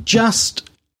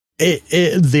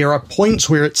 there are points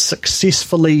where it's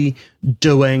successfully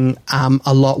doing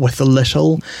a lot with a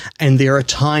little, and there are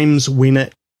times when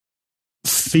it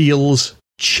feels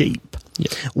cheap,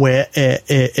 where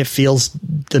it feels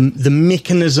the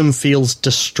mechanism feels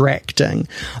distracting.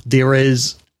 There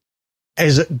is,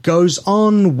 as it goes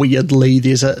on, weirdly,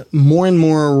 there's a more and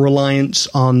more reliance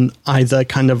on either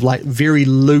kind of like very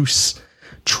loose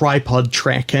tripod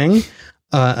tracking,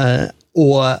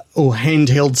 or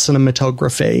handheld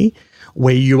cinematography,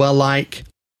 where you are like,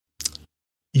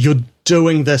 you're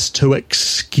doing this to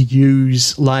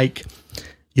excuse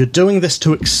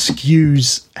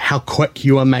how quick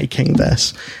you are making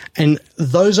this. And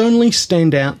those only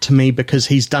stand out to me because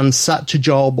he's done such a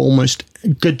job, almost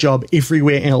good job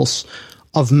everywhere else,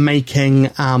 of making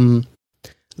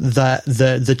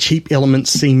the cheap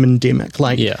elements seem endemic.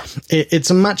 Like, it's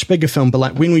a much bigger film, but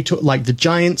like when we talk like the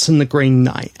Giants and the Green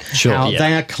Knight,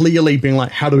 they are clearly being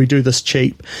like, how do we do this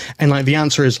cheap? And like the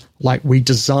answer is like, we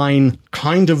design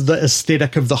kind of the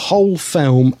aesthetic of the whole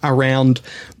film around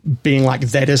being like,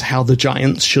 that is how the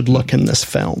Giants should look in this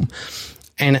film.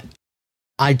 And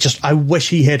I wish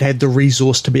he had the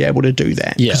resource to be able to do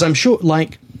that, because I'm sure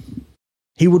like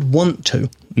he would want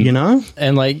to.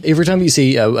 And like every time you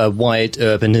see Wyatt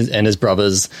Earp and his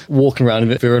brothers walking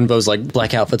around in those like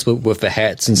black outfits with the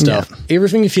hats and stuff,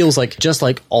 everything feels like just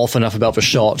like off enough about the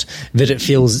shot that it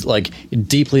feels like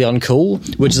deeply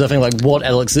uncool, which is I think like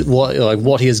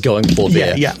what he is going for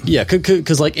there.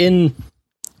 Because like in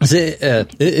is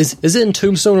it in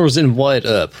Tombstone or is it in Wyatt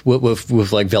Earp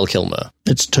with like Val Kilmer?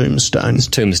 It's Tombstone.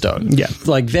 Yeah.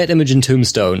 Like that image in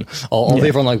Tombstone of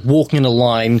everyone like walking in a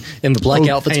line in the black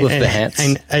outfits with the hats.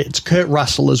 And it's Kurt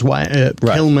Russell as Wyatt Earp.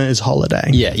 Right. Kilmer is Holiday.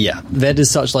 Yeah. That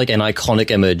is such like an iconic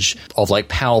image of like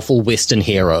powerful Western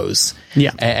heroes.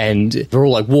 Yeah. And they're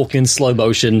all like walking in slow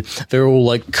motion. They're all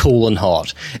like cool and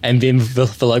hot. And then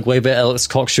the like way that Alex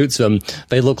Cox shoots them,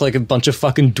 they look like a bunch of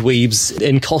fucking dweebs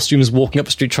in costumes walking up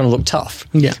the street trying to look tough.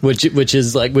 Yeah. Which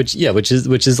is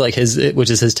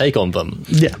his take on them.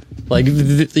 Yeah.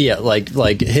 his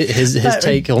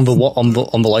take on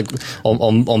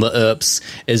the Earps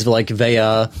is like they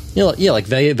are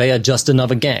they are just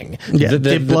another gang. Yeah,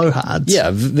 they're blowhards.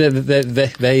 Yeah,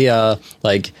 they are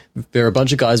like they're a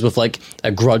bunch of guys with like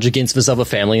a grudge against this other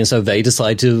family, and so they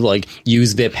decide to like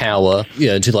use their power,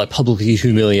 to like publicly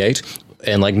humiliate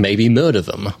and like maybe murder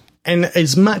them. And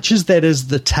as much as that is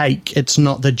the take, it's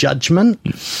not the judgment.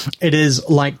 It is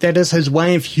like, that is his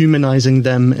way of humanizing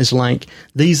them, is like,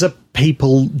 these are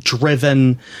people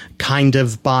driven kind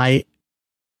of by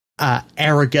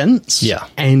arrogance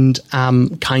and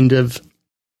kind of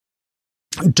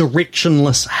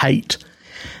directionless hate.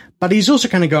 But he's also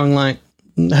kind of going like,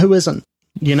 who isn't?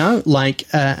 Like,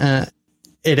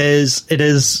 it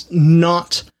is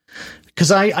not... Because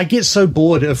I get so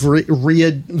bored of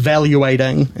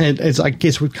re-evaluating, and as I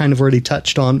guess we've kind of already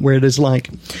touched on, where it is like,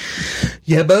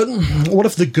 yeah, but what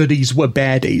if the goodies were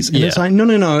baddies? And it's like,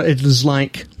 no, it is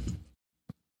like,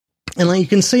 and like you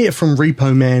can see it from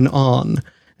Repo Man on,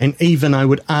 and even I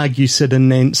would argue Sid and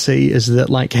Nancy is that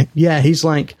like, yeah, he's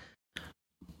like,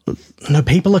 no,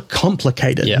 people are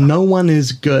complicated. Yeah. No one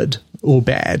is good or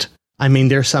bad. I mean,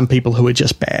 there are some people who are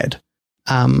just bad.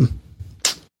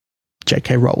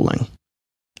 J.K. Rowling.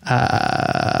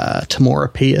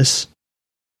 Tamora Pierce,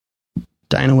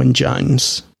 Dana Wynne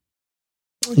Jones,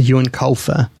 Ewan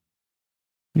Colfer,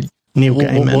 Neil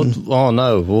Gaiman. Oh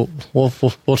no!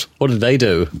 What did they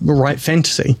do? Write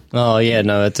fantasy. Oh yeah,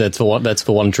 no, that's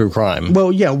for one true crime.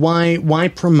 Well, yeah.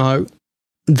 Why promote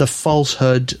the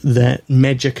falsehood that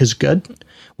magic is good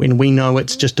when we know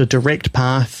it's just a direct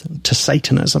path to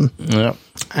Satanism? Yeah,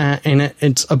 and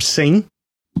it's obscene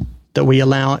that we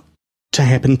allow it to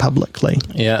happen publicly.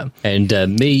 Yeah, and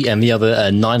me and the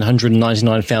other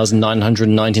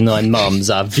 999,999 mums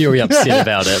are very upset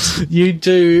about it. You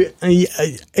do.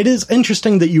 It is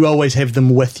interesting that you always have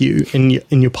them with you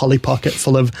in your Polly Pocket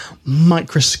full of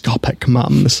microscopic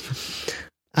mums.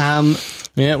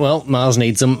 Yeah, well, Mars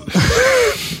needs them. Do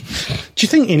you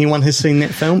think anyone has seen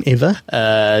that film ever?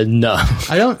 No.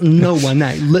 I don't know one.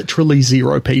 No, literally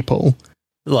zero people.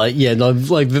 Like, yeah, no,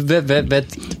 like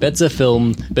that's a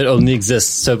film that only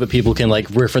exists so that people can like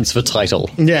reference the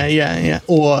title. Yeah.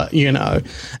 Or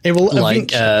it will like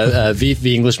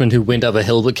the Englishman who went up a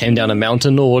hill but came down a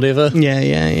mountain or whatever.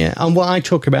 Yeah. And I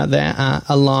talk about that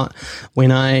a lot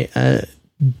when I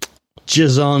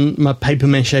jizz on my paper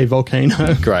mache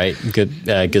volcano. Great,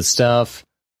 good stuff.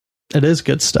 It is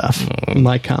good stuff.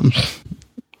 My cum.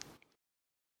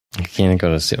 I can't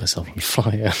gotta set myself on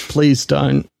fire. Please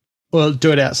don't. Well,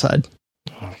 do it outside.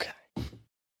 Okay.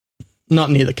 Not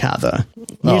near the car, though.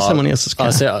 Near someone else's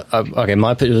car. Okay,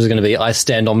 my picture was going to be I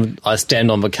stand on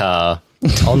the car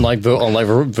on like the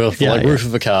roof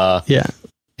of the car. Yeah.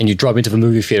 And you drop into the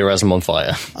movie theater as I'm on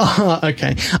fire.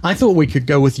 Okay. I thought we could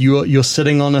go with you're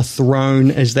sitting on a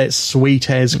throne as that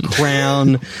sweet-ass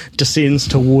crown descends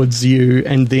towards you,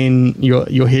 and then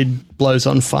your head blows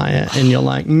on fire, and you're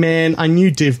like, man, I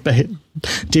knew Dev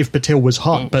Patel was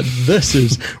hot, but this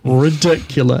is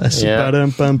ridiculous. Yeah.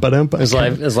 It's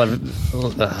like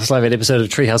that episode of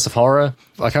Treehouse of Horror.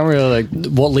 I can't remember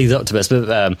what leads up to this,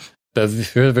 but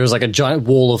there's like a giant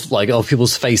wall of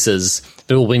people's faces.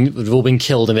 They've all been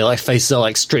killed, and their like faces are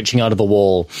like stretching out of the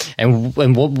wall. And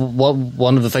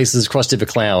one of the faces is Krusty the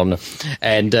Clown,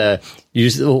 and you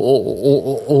just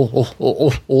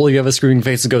all the other screaming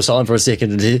faces go silent for a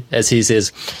second as he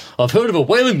says, "I've heard of a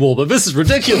wailing wall, but this is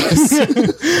ridiculous."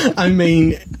 I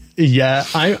mean, yeah,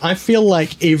 I feel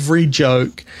like every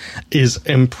joke is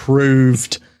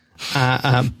improved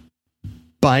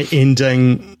by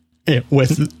ending it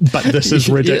with, but this is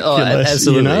ridiculous.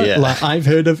 Absolutely, yeah. Like, I've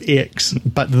heard of X,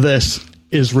 but this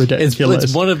is ridiculous.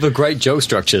 It's one of the great joke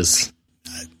structures.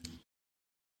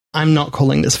 I'm not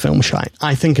calling this film shite.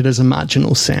 I think it is a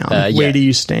marginal sound. Where do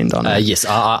you stand on it? Yes,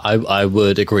 I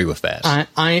would agree with that.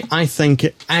 I think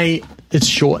it's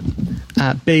short.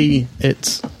 B,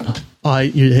 it's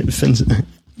you hit fins.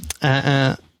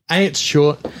 It's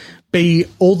short. B,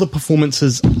 all the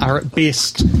performances are at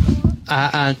best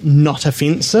not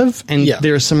offensive, and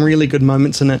there are some really good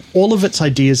moments in it. All of its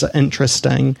ideas are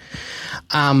interesting.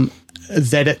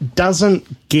 That it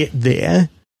doesn't get there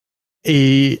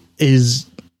is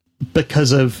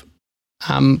because of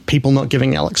people not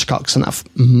giving Alex Cox enough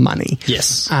money.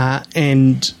 Yes.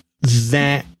 And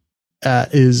that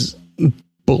is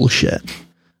bullshit.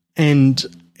 And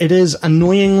it is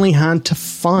annoyingly hard to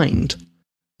find,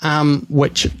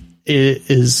 which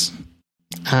is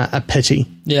a pity.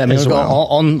 Yeah, I mean,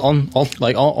 on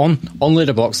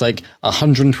Letterboxd, like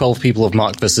 112 people have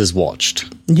marked this as watched.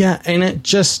 Yeah, and it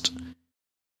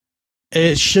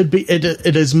should be.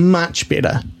 It is much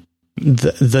better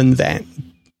than that.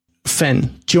 Finn,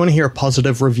 do you want to hear a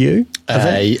positive review of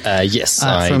it? Yes,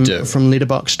 I do. From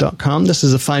letterboxd.com. This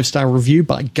is a 5-star review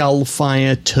by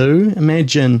Gullfire 2.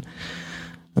 Imagine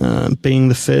being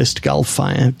the first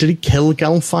Gullfire. Did he kill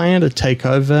Gullfire to take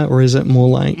over, or is it more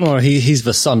like... Oh, he's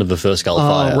the son of the first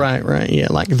Gullfire. Oh, right, yeah,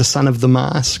 like the son of the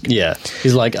mask. Yeah,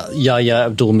 he's like Yahya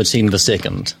Abdul-Mateen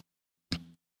II.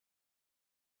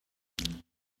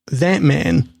 That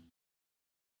man,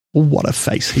 what a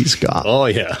face he's got. Oh,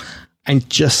 yeah. And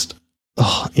just,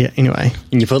 anyway.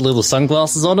 And you put little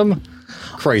sunglasses on him?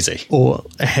 Crazy. Or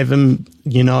have him,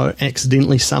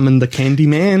 accidentally summon the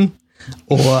Candyman.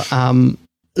 Or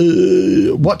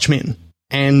Watchmen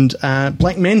and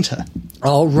Black Manta.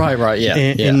 Oh, right, yeah.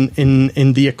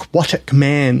 In the Aquatic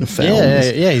Man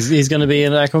films. Yeah, he's going to be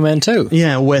in Aquaman too.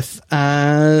 Yeah, with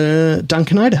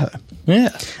Duncan Idaho. Yeah.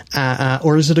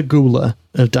 Or is it a Gula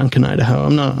of Duncan Idaho?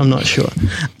 I'm not sure.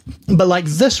 But like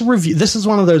this review, this is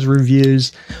one of those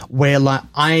reviews where like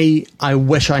I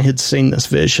wish I had seen this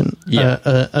version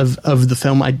of the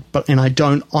film. And I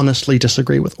don't honestly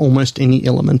disagree with almost any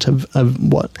element of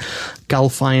what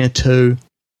Gullfire 2,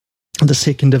 the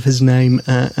second of his name,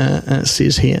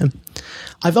 says here.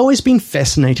 I've always been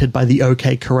fascinated by the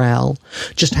OK Corral,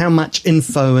 just how much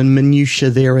info and minutiae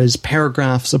there is,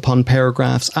 paragraphs upon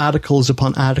paragraphs, articles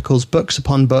upon articles, books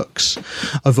upon books,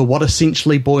 over what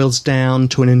essentially boils down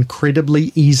to an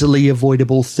incredibly easily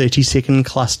avoidable 30-second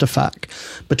clusterfuck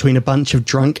between a bunch of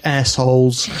drunk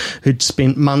assholes who'd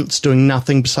spent months doing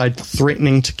nothing besides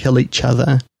threatening to kill each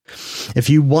other. If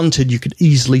you wanted, you could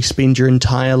easily spend your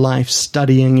entire life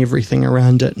studying everything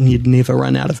around it and you'd never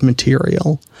run out of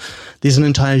material. There's an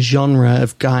entire genre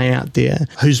of guy out there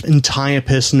whose entire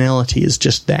personality is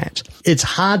just that. It's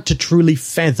hard to truly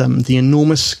fathom the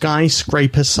enormous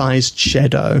skyscraper-sized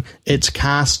shadow it's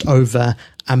cast over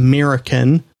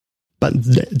American, but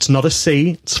it's not a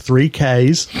C, it's 3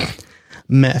 Ks,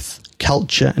 myth,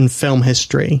 culture, and film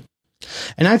history.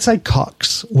 And I'd say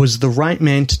Cox was the right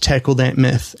man to tackle that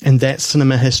myth and that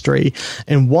cinema history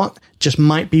in what just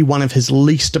might be one of his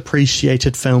least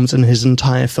appreciated films in his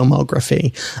entire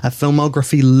filmography. A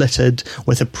filmography littered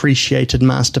with appreciated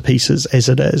masterpieces as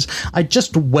it is. I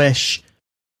just wish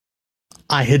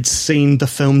I had seen the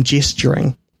film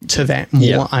gesturing to that more.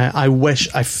 Yeah. I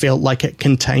wish I felt like it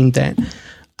contained that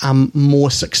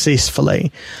more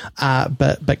successfully.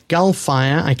 But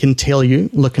Gullfire, I can tell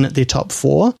you, looking at their top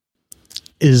 4,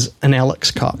 is an Alex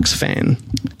Cox fan.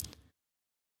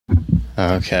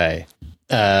 Okay.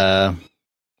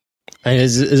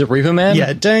 Is it Reaper Man?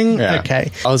 Yeah, ding. Yeah. Okay.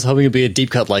 I was hoping it'd be a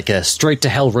deep cut, like a Straight to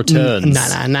Hell Returns.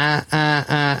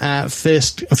 Nah.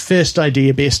 First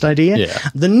idea, best idea. Yeah.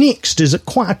 The next is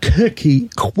quite a quirky,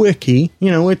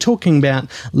 we're talking about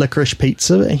Licorice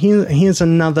Pizza. Here's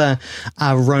another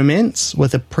romance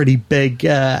with a pretty big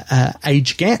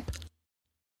age gap.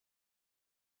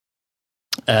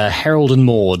 Harold and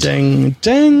Maude. Ding.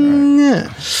 The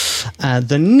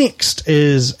next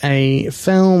is a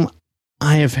film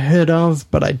I have heard of,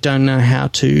 but I don't know how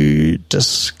to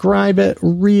describe it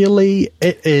really.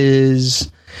 It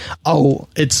is...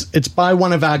 it's by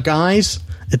one of our guys.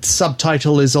 Its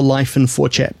subtitle is A Life in 4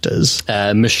 Chapters.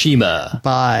 Mishima.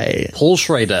 By... Paul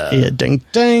Schrader. Yeah, ding.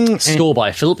 Score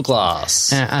by Philip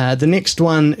Glass. The next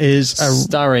one is...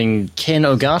 starring Ken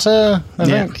Ogata, I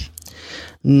think.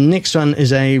 Next one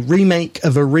is a remake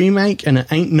of a remake, and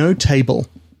it ain't no table.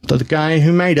 So the guy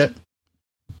who made it,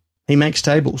 he makes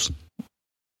tables.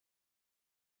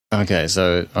 Okay,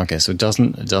 so it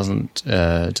doesn't star.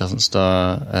 So it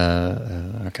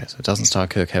doesn't star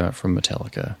Kirk Hammett from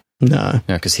Metallica. No,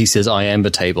 because he says I am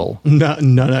the table. No.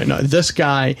 This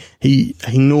guy, he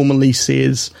normally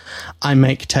says I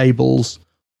make tables.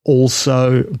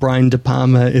 Also, Brian De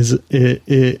Palma is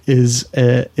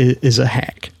a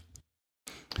hack.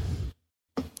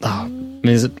 Oh,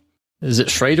 is it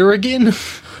Schrader again?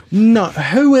 No,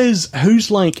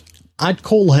 who's like, I'd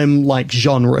call him like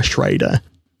genre Schrader.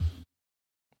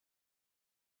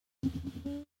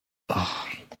 Oh.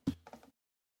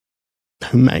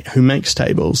 Who makes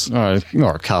tables? Or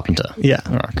a carpenter. Yeah.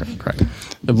 All right, correct.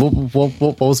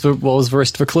 What was the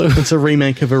rest of the clue? It's a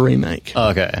remake of a remake. Oh,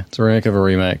 okay, it's a remake of a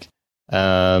remake.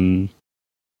 Okay,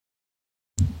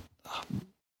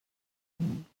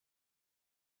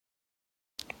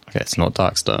 it's not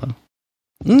Darkstar.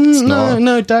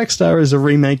 No, Darkstar is a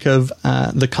remake of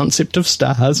The Concept of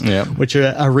Stars, which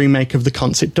are a remake of The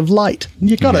Concept of Light.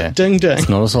 You got it, ding. It's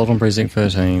not Assault on Precinct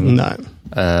 13. No.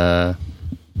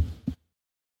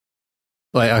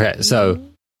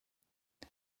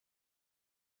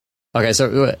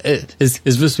 Is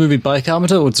this movie by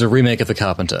Carpenter, or it's a remake of The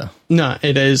Carpenter? No,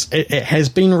 it is. It has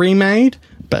been remade,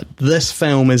 but this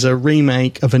film is a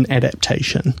remake of an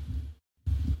adaptation.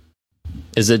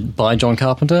 Is it by John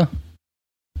Carpenter?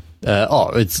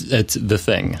 It's The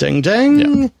Thing. Ding ding!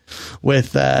 Yeah.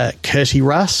 With Curtie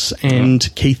Russ and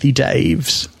Keithy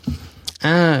Daves.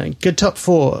 Good top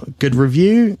 4. Good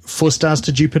review. 4 stars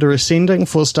to Jupiter Ascending.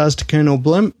 4 stars to Colonel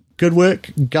Blimp. Good work,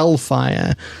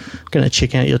 Gullfire. I'm going to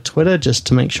check out your Twitter just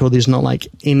to make sure there's not like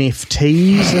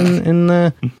NFTs in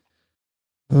the...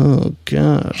 Oh,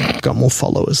 God. I've got more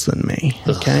followers than me.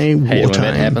 Okay, Ugh, hate wartime.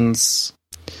 when that happens.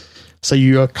 So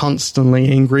you are constantly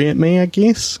angry at me, I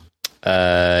guess?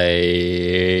 Yeah.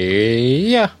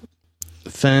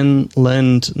 Finn,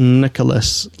 Lind,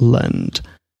 Nicholas, Lind.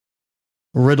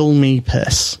 Riddle me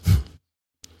piss.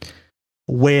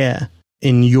 Where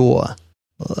in your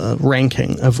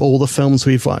ranking of all the films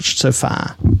we've watched so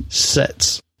far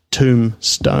sits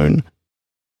Tombstone?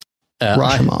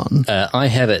 Rashomon. I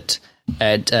have it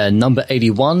at number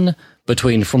 81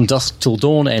 between From Dusk Till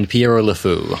Dawn and Piero Le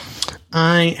Fou.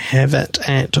 I have it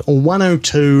at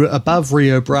 102 above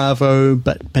Rio Bravo,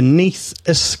 but beneath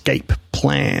Escape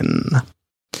Plan.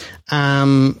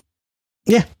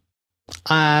 Yeah.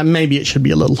 Maybe it should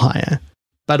be a little higher.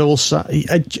 But also,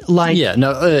 it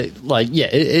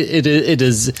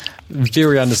is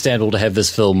very understandable to have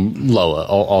this film lower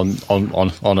on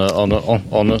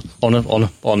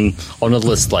a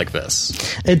list like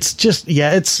this. It's just,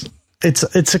 it's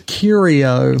a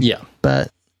curio. Yeah, but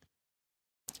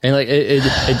and like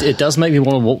it does make me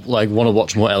want to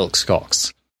watch more Alex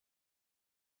Cox.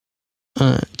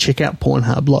 Check out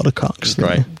Pornhub, lot of Cox.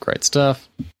 Great stuff.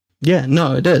 Yeah,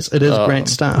 no, it is great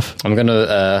stuff. I'm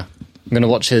gonna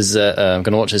watch his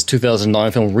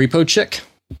 2009 film Repo Chick.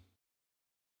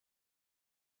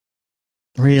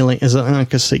 Really? Is it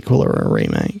like a sequel or a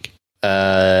remake?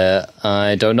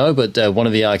 I don't know, but one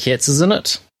of the Arquettes is in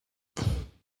it.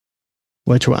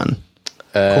 Which one?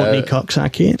 Courtney Cox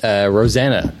Arquette?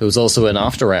 Rosanna, who was also in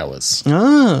After Hours.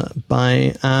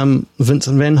 By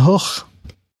Vincent Van Gogh.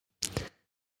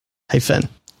 Hey, Finn.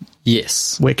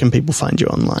 Yes. Where can people find you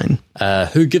online?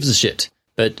 Who gives a shit?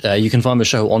 But you can find the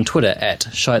show on Twitter at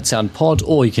ShiteSoundPod,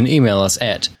 or you can email us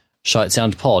at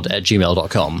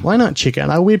shitesoundpod@gmail.com. Why not check out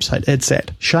our website? It's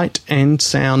at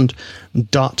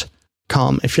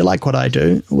shiteandsound.com. If you like what I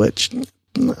do, which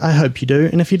I hope you do,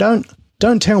 and if you don't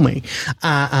tell me.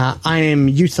 I am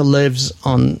Youtha Lives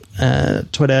on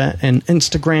Twitter and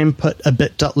Instagram. Put a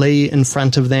bit.ly in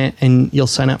front of that and you'll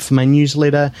sign up for my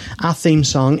newsletter. Our theme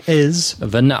song is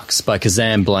The Nux by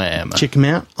Kazam Blam. Check them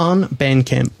out on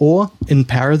Bandcamp or in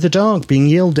Power of the Dog, being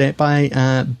yelled at by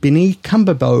Benny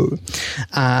Cumberbow.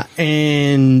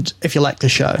 And if you like the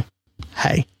show,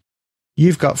 hey,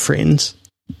 you've got friends.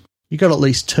 You got at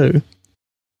least 2.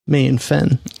 Me and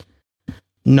Finn.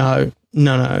 No.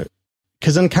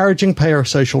 Because encouraging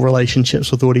parasocial relationships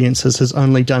with audiences has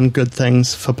only done good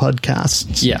things for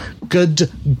podcasts. Yeah. Good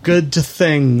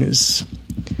things.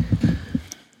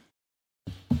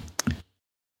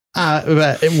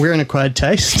 We're an acquired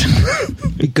taste.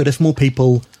 It'd be good if more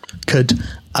people could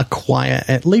acquire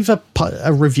it. Leave a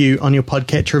review on your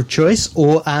podcatcher of choice,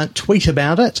 or tweet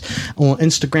about it, or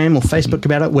Instagram or Facebook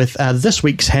about it with this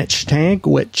week's hashtag,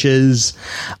 which is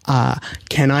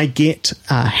can I get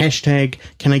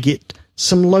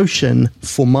some lotion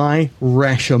for my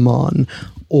Rashomon,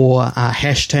 or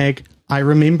hashtag I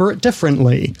remember it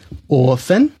differently, or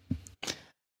Finn?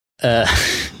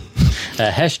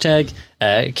 Hashtag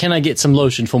can I get some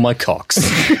lotion for my cocks?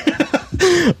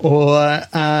 Or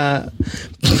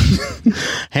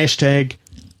hashtag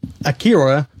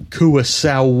Akira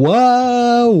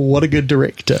Kurosawa, what a good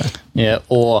director. Yeah,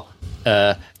 or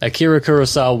Akira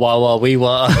Kurosawa Wawa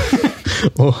Wiwa.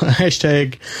 Or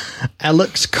hashtag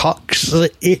Alex Cox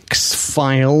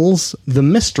X-Files, the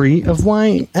mystery of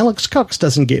why Alex Cox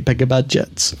doesn't get bigger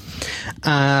budgets.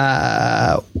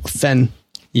 Finn,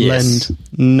 Yes. Lind,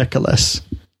 Nicholas,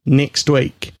 next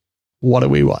week, what are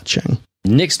we watching?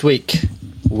 Next week,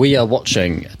 we are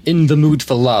watching In the Mood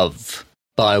for Love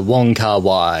by Wong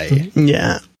Kar-wai.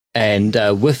 Yeah. And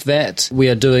with that, we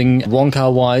are doing Wong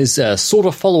Kar-wai's sort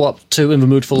of follow-up to In the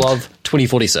Mood for Love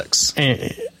 2046.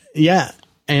 Yeah,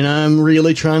 and I'm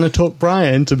really trying to talk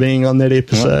Brian to being on that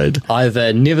episode. I've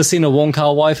never seen a Wong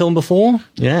Kar-wai film before.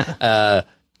 Yeah.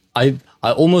 I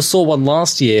almost saw one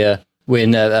last year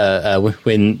when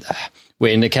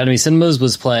Academy Cinemas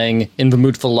was playing In the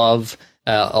Mood for Love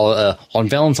on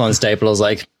Valentine's Day, but I was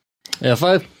like,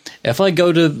 if I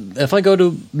go to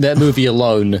that movie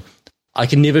alone, I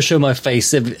can never show my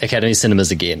face at Academy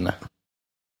Cinemas again.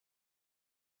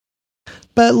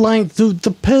 but like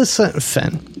the person,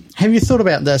 Finn, have you thought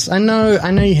about this? I know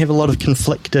you have a lot of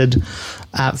conflicted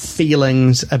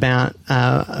feelings about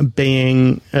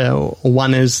being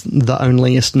one is the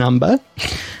onlyest number,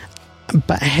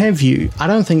 but have you? I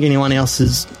don't think anyone else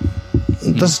is.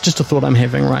 This is just a thought I'm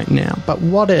having right now. But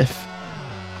what if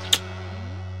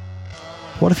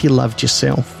you loved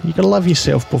yourself? You got to love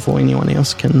yourself before anyone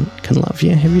else can love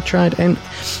you. Have you tried? And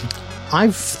I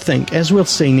think, as we'll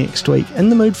see next week, In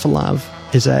the Mood for Love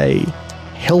is a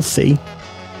healthy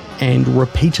and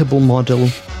repeatable model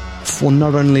for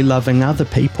not only loving other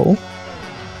people,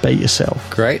 but yourself.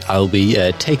 Great. I'll be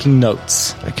taking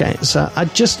notes. Okay, so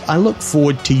I look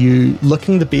forward to you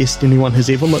looking the best anyone has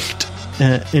ever looked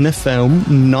in a film,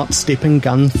 not stepping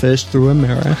gun first through a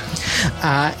mirror,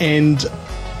 and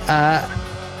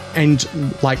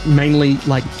like mainly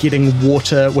like getting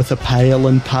water with a pail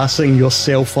and passing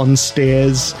yourself on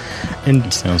stairs.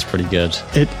 And sounds pretty good.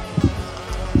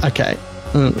 Okay.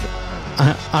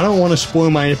 I don't want to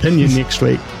spoil my opinion next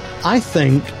week. I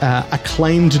think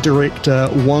acclaimed director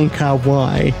Wong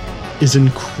Kar-wai is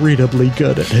incredibly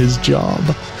good at his job.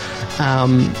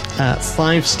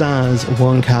 5 stars,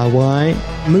 Wong Kar-wai.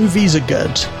 Movies are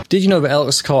good. Did you know that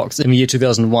Alex Cox in the year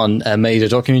 2001 made a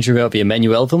documentary about the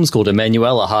Emmanuelle films called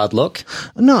Emmanuelle, A Hard Look?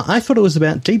 No, I thought it was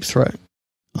about Deep Throat.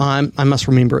 I must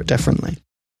remember it differently.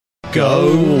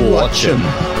 Go watch him.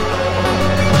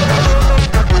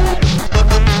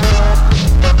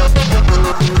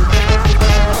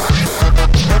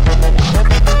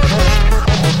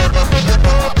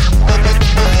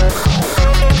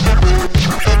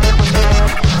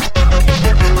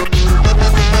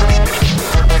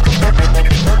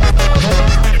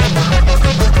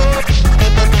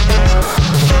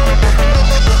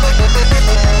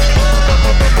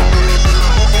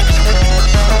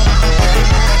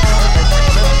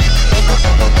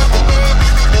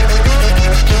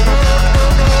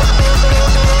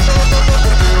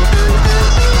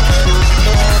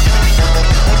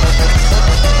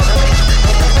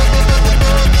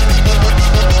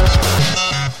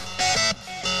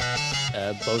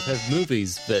 Both have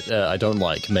movies that I don't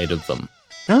like made of them.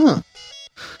 Ah.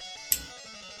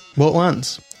 What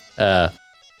ones?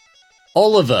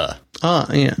 Oliver. Oh,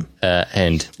 yeah.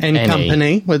 And Annie.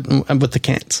 Company with the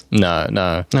cats.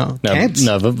 No. Cats?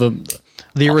 No, the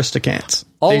Aristocats.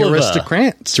 Oliver. The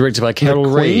Aristocrats. Directed by Carol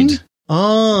Reed.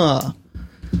 Ah.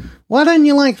 Why don't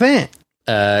you like that?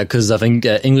 Because I think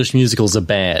English musicals are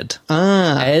bad. We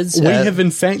have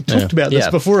in fact talked about this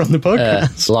before on the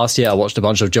podcast. Last year I watched a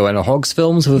bunch of Joanna Hoggs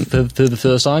films for the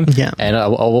first time. Yeah. And I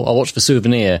watched The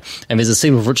Souvenir. And there's a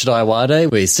scene with Richard Ayoade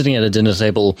where he's sitting at a dinner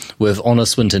table with Honor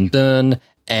Swinton Byrne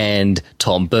and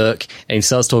Tom Burke, and he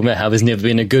starts talking about how there's never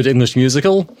been a good English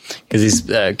musical because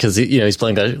he's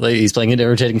playing an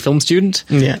irritating film student.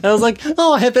 Yeah, and I was like,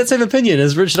 oh, I have that same opinion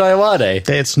as Richard Ayoade.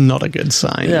 That's not a good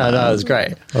sign. Yeah, no, it was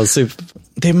great. I was super.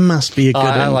 There must be a good.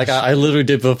 I literally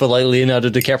did the like Leonardo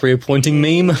DiCaprio pointing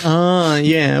meme.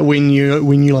 Yeah, when you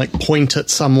like point at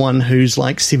someone who's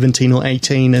like 17 or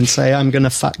 18 and say, "I'm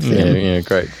gonna fuck them." Yeah,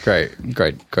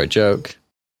 great joke.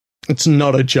 It's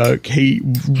not a joke. He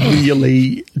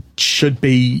really should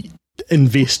be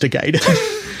investigated.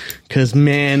 Because,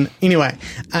 man... Anyway,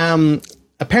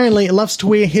 apparently it loves to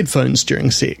wear headphones during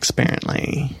sex,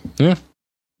 apparently. Yeah.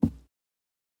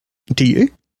 Do you?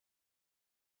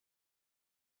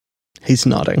 He's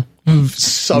nodding.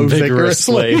 So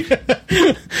vigorously.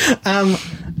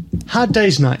 Hard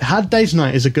Day's Night. Hard Day's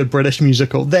Night is a good British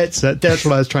musical. That's it. That's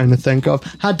what I was trying to think of.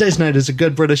 Hard Day's Night is a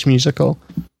good British musical.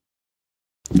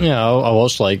 Yeah, I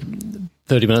watched like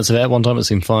 30 minutes of that one time. It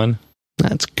seemed fine.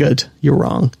 That's good. You're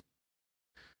wrong.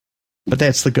 But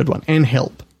that's the good one. And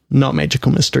Help. Not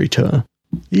Magical Mystery Tour.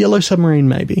 Yellow Submarine,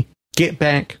 maybe. Get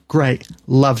Back. Great.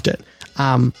 Loved it.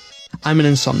 I'm an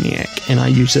insomniac and I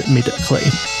use it medically.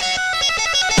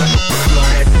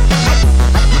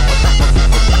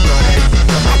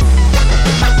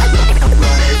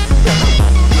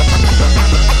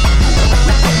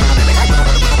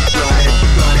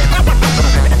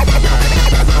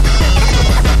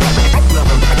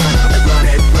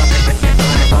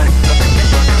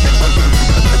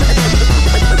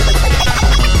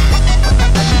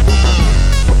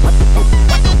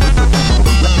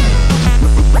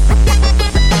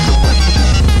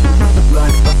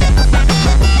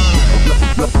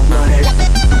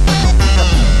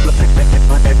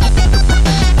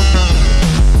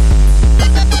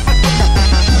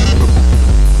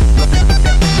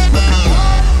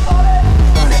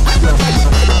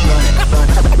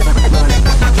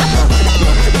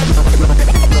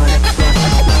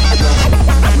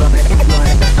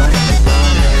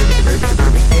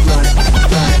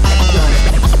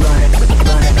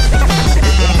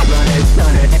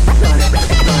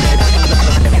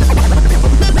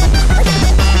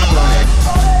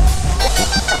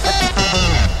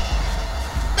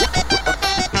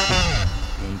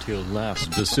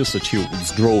 past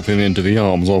vicissitudes drove him into the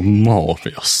arms of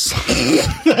Morpheus.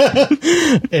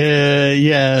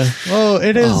 Yeah. Well,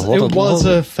 it is. It was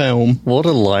a film. What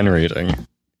a line reading.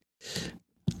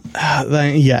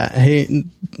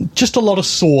 Just a lot of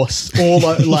sauce, all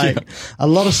like a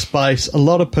lot of spice, a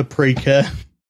lot of paprika.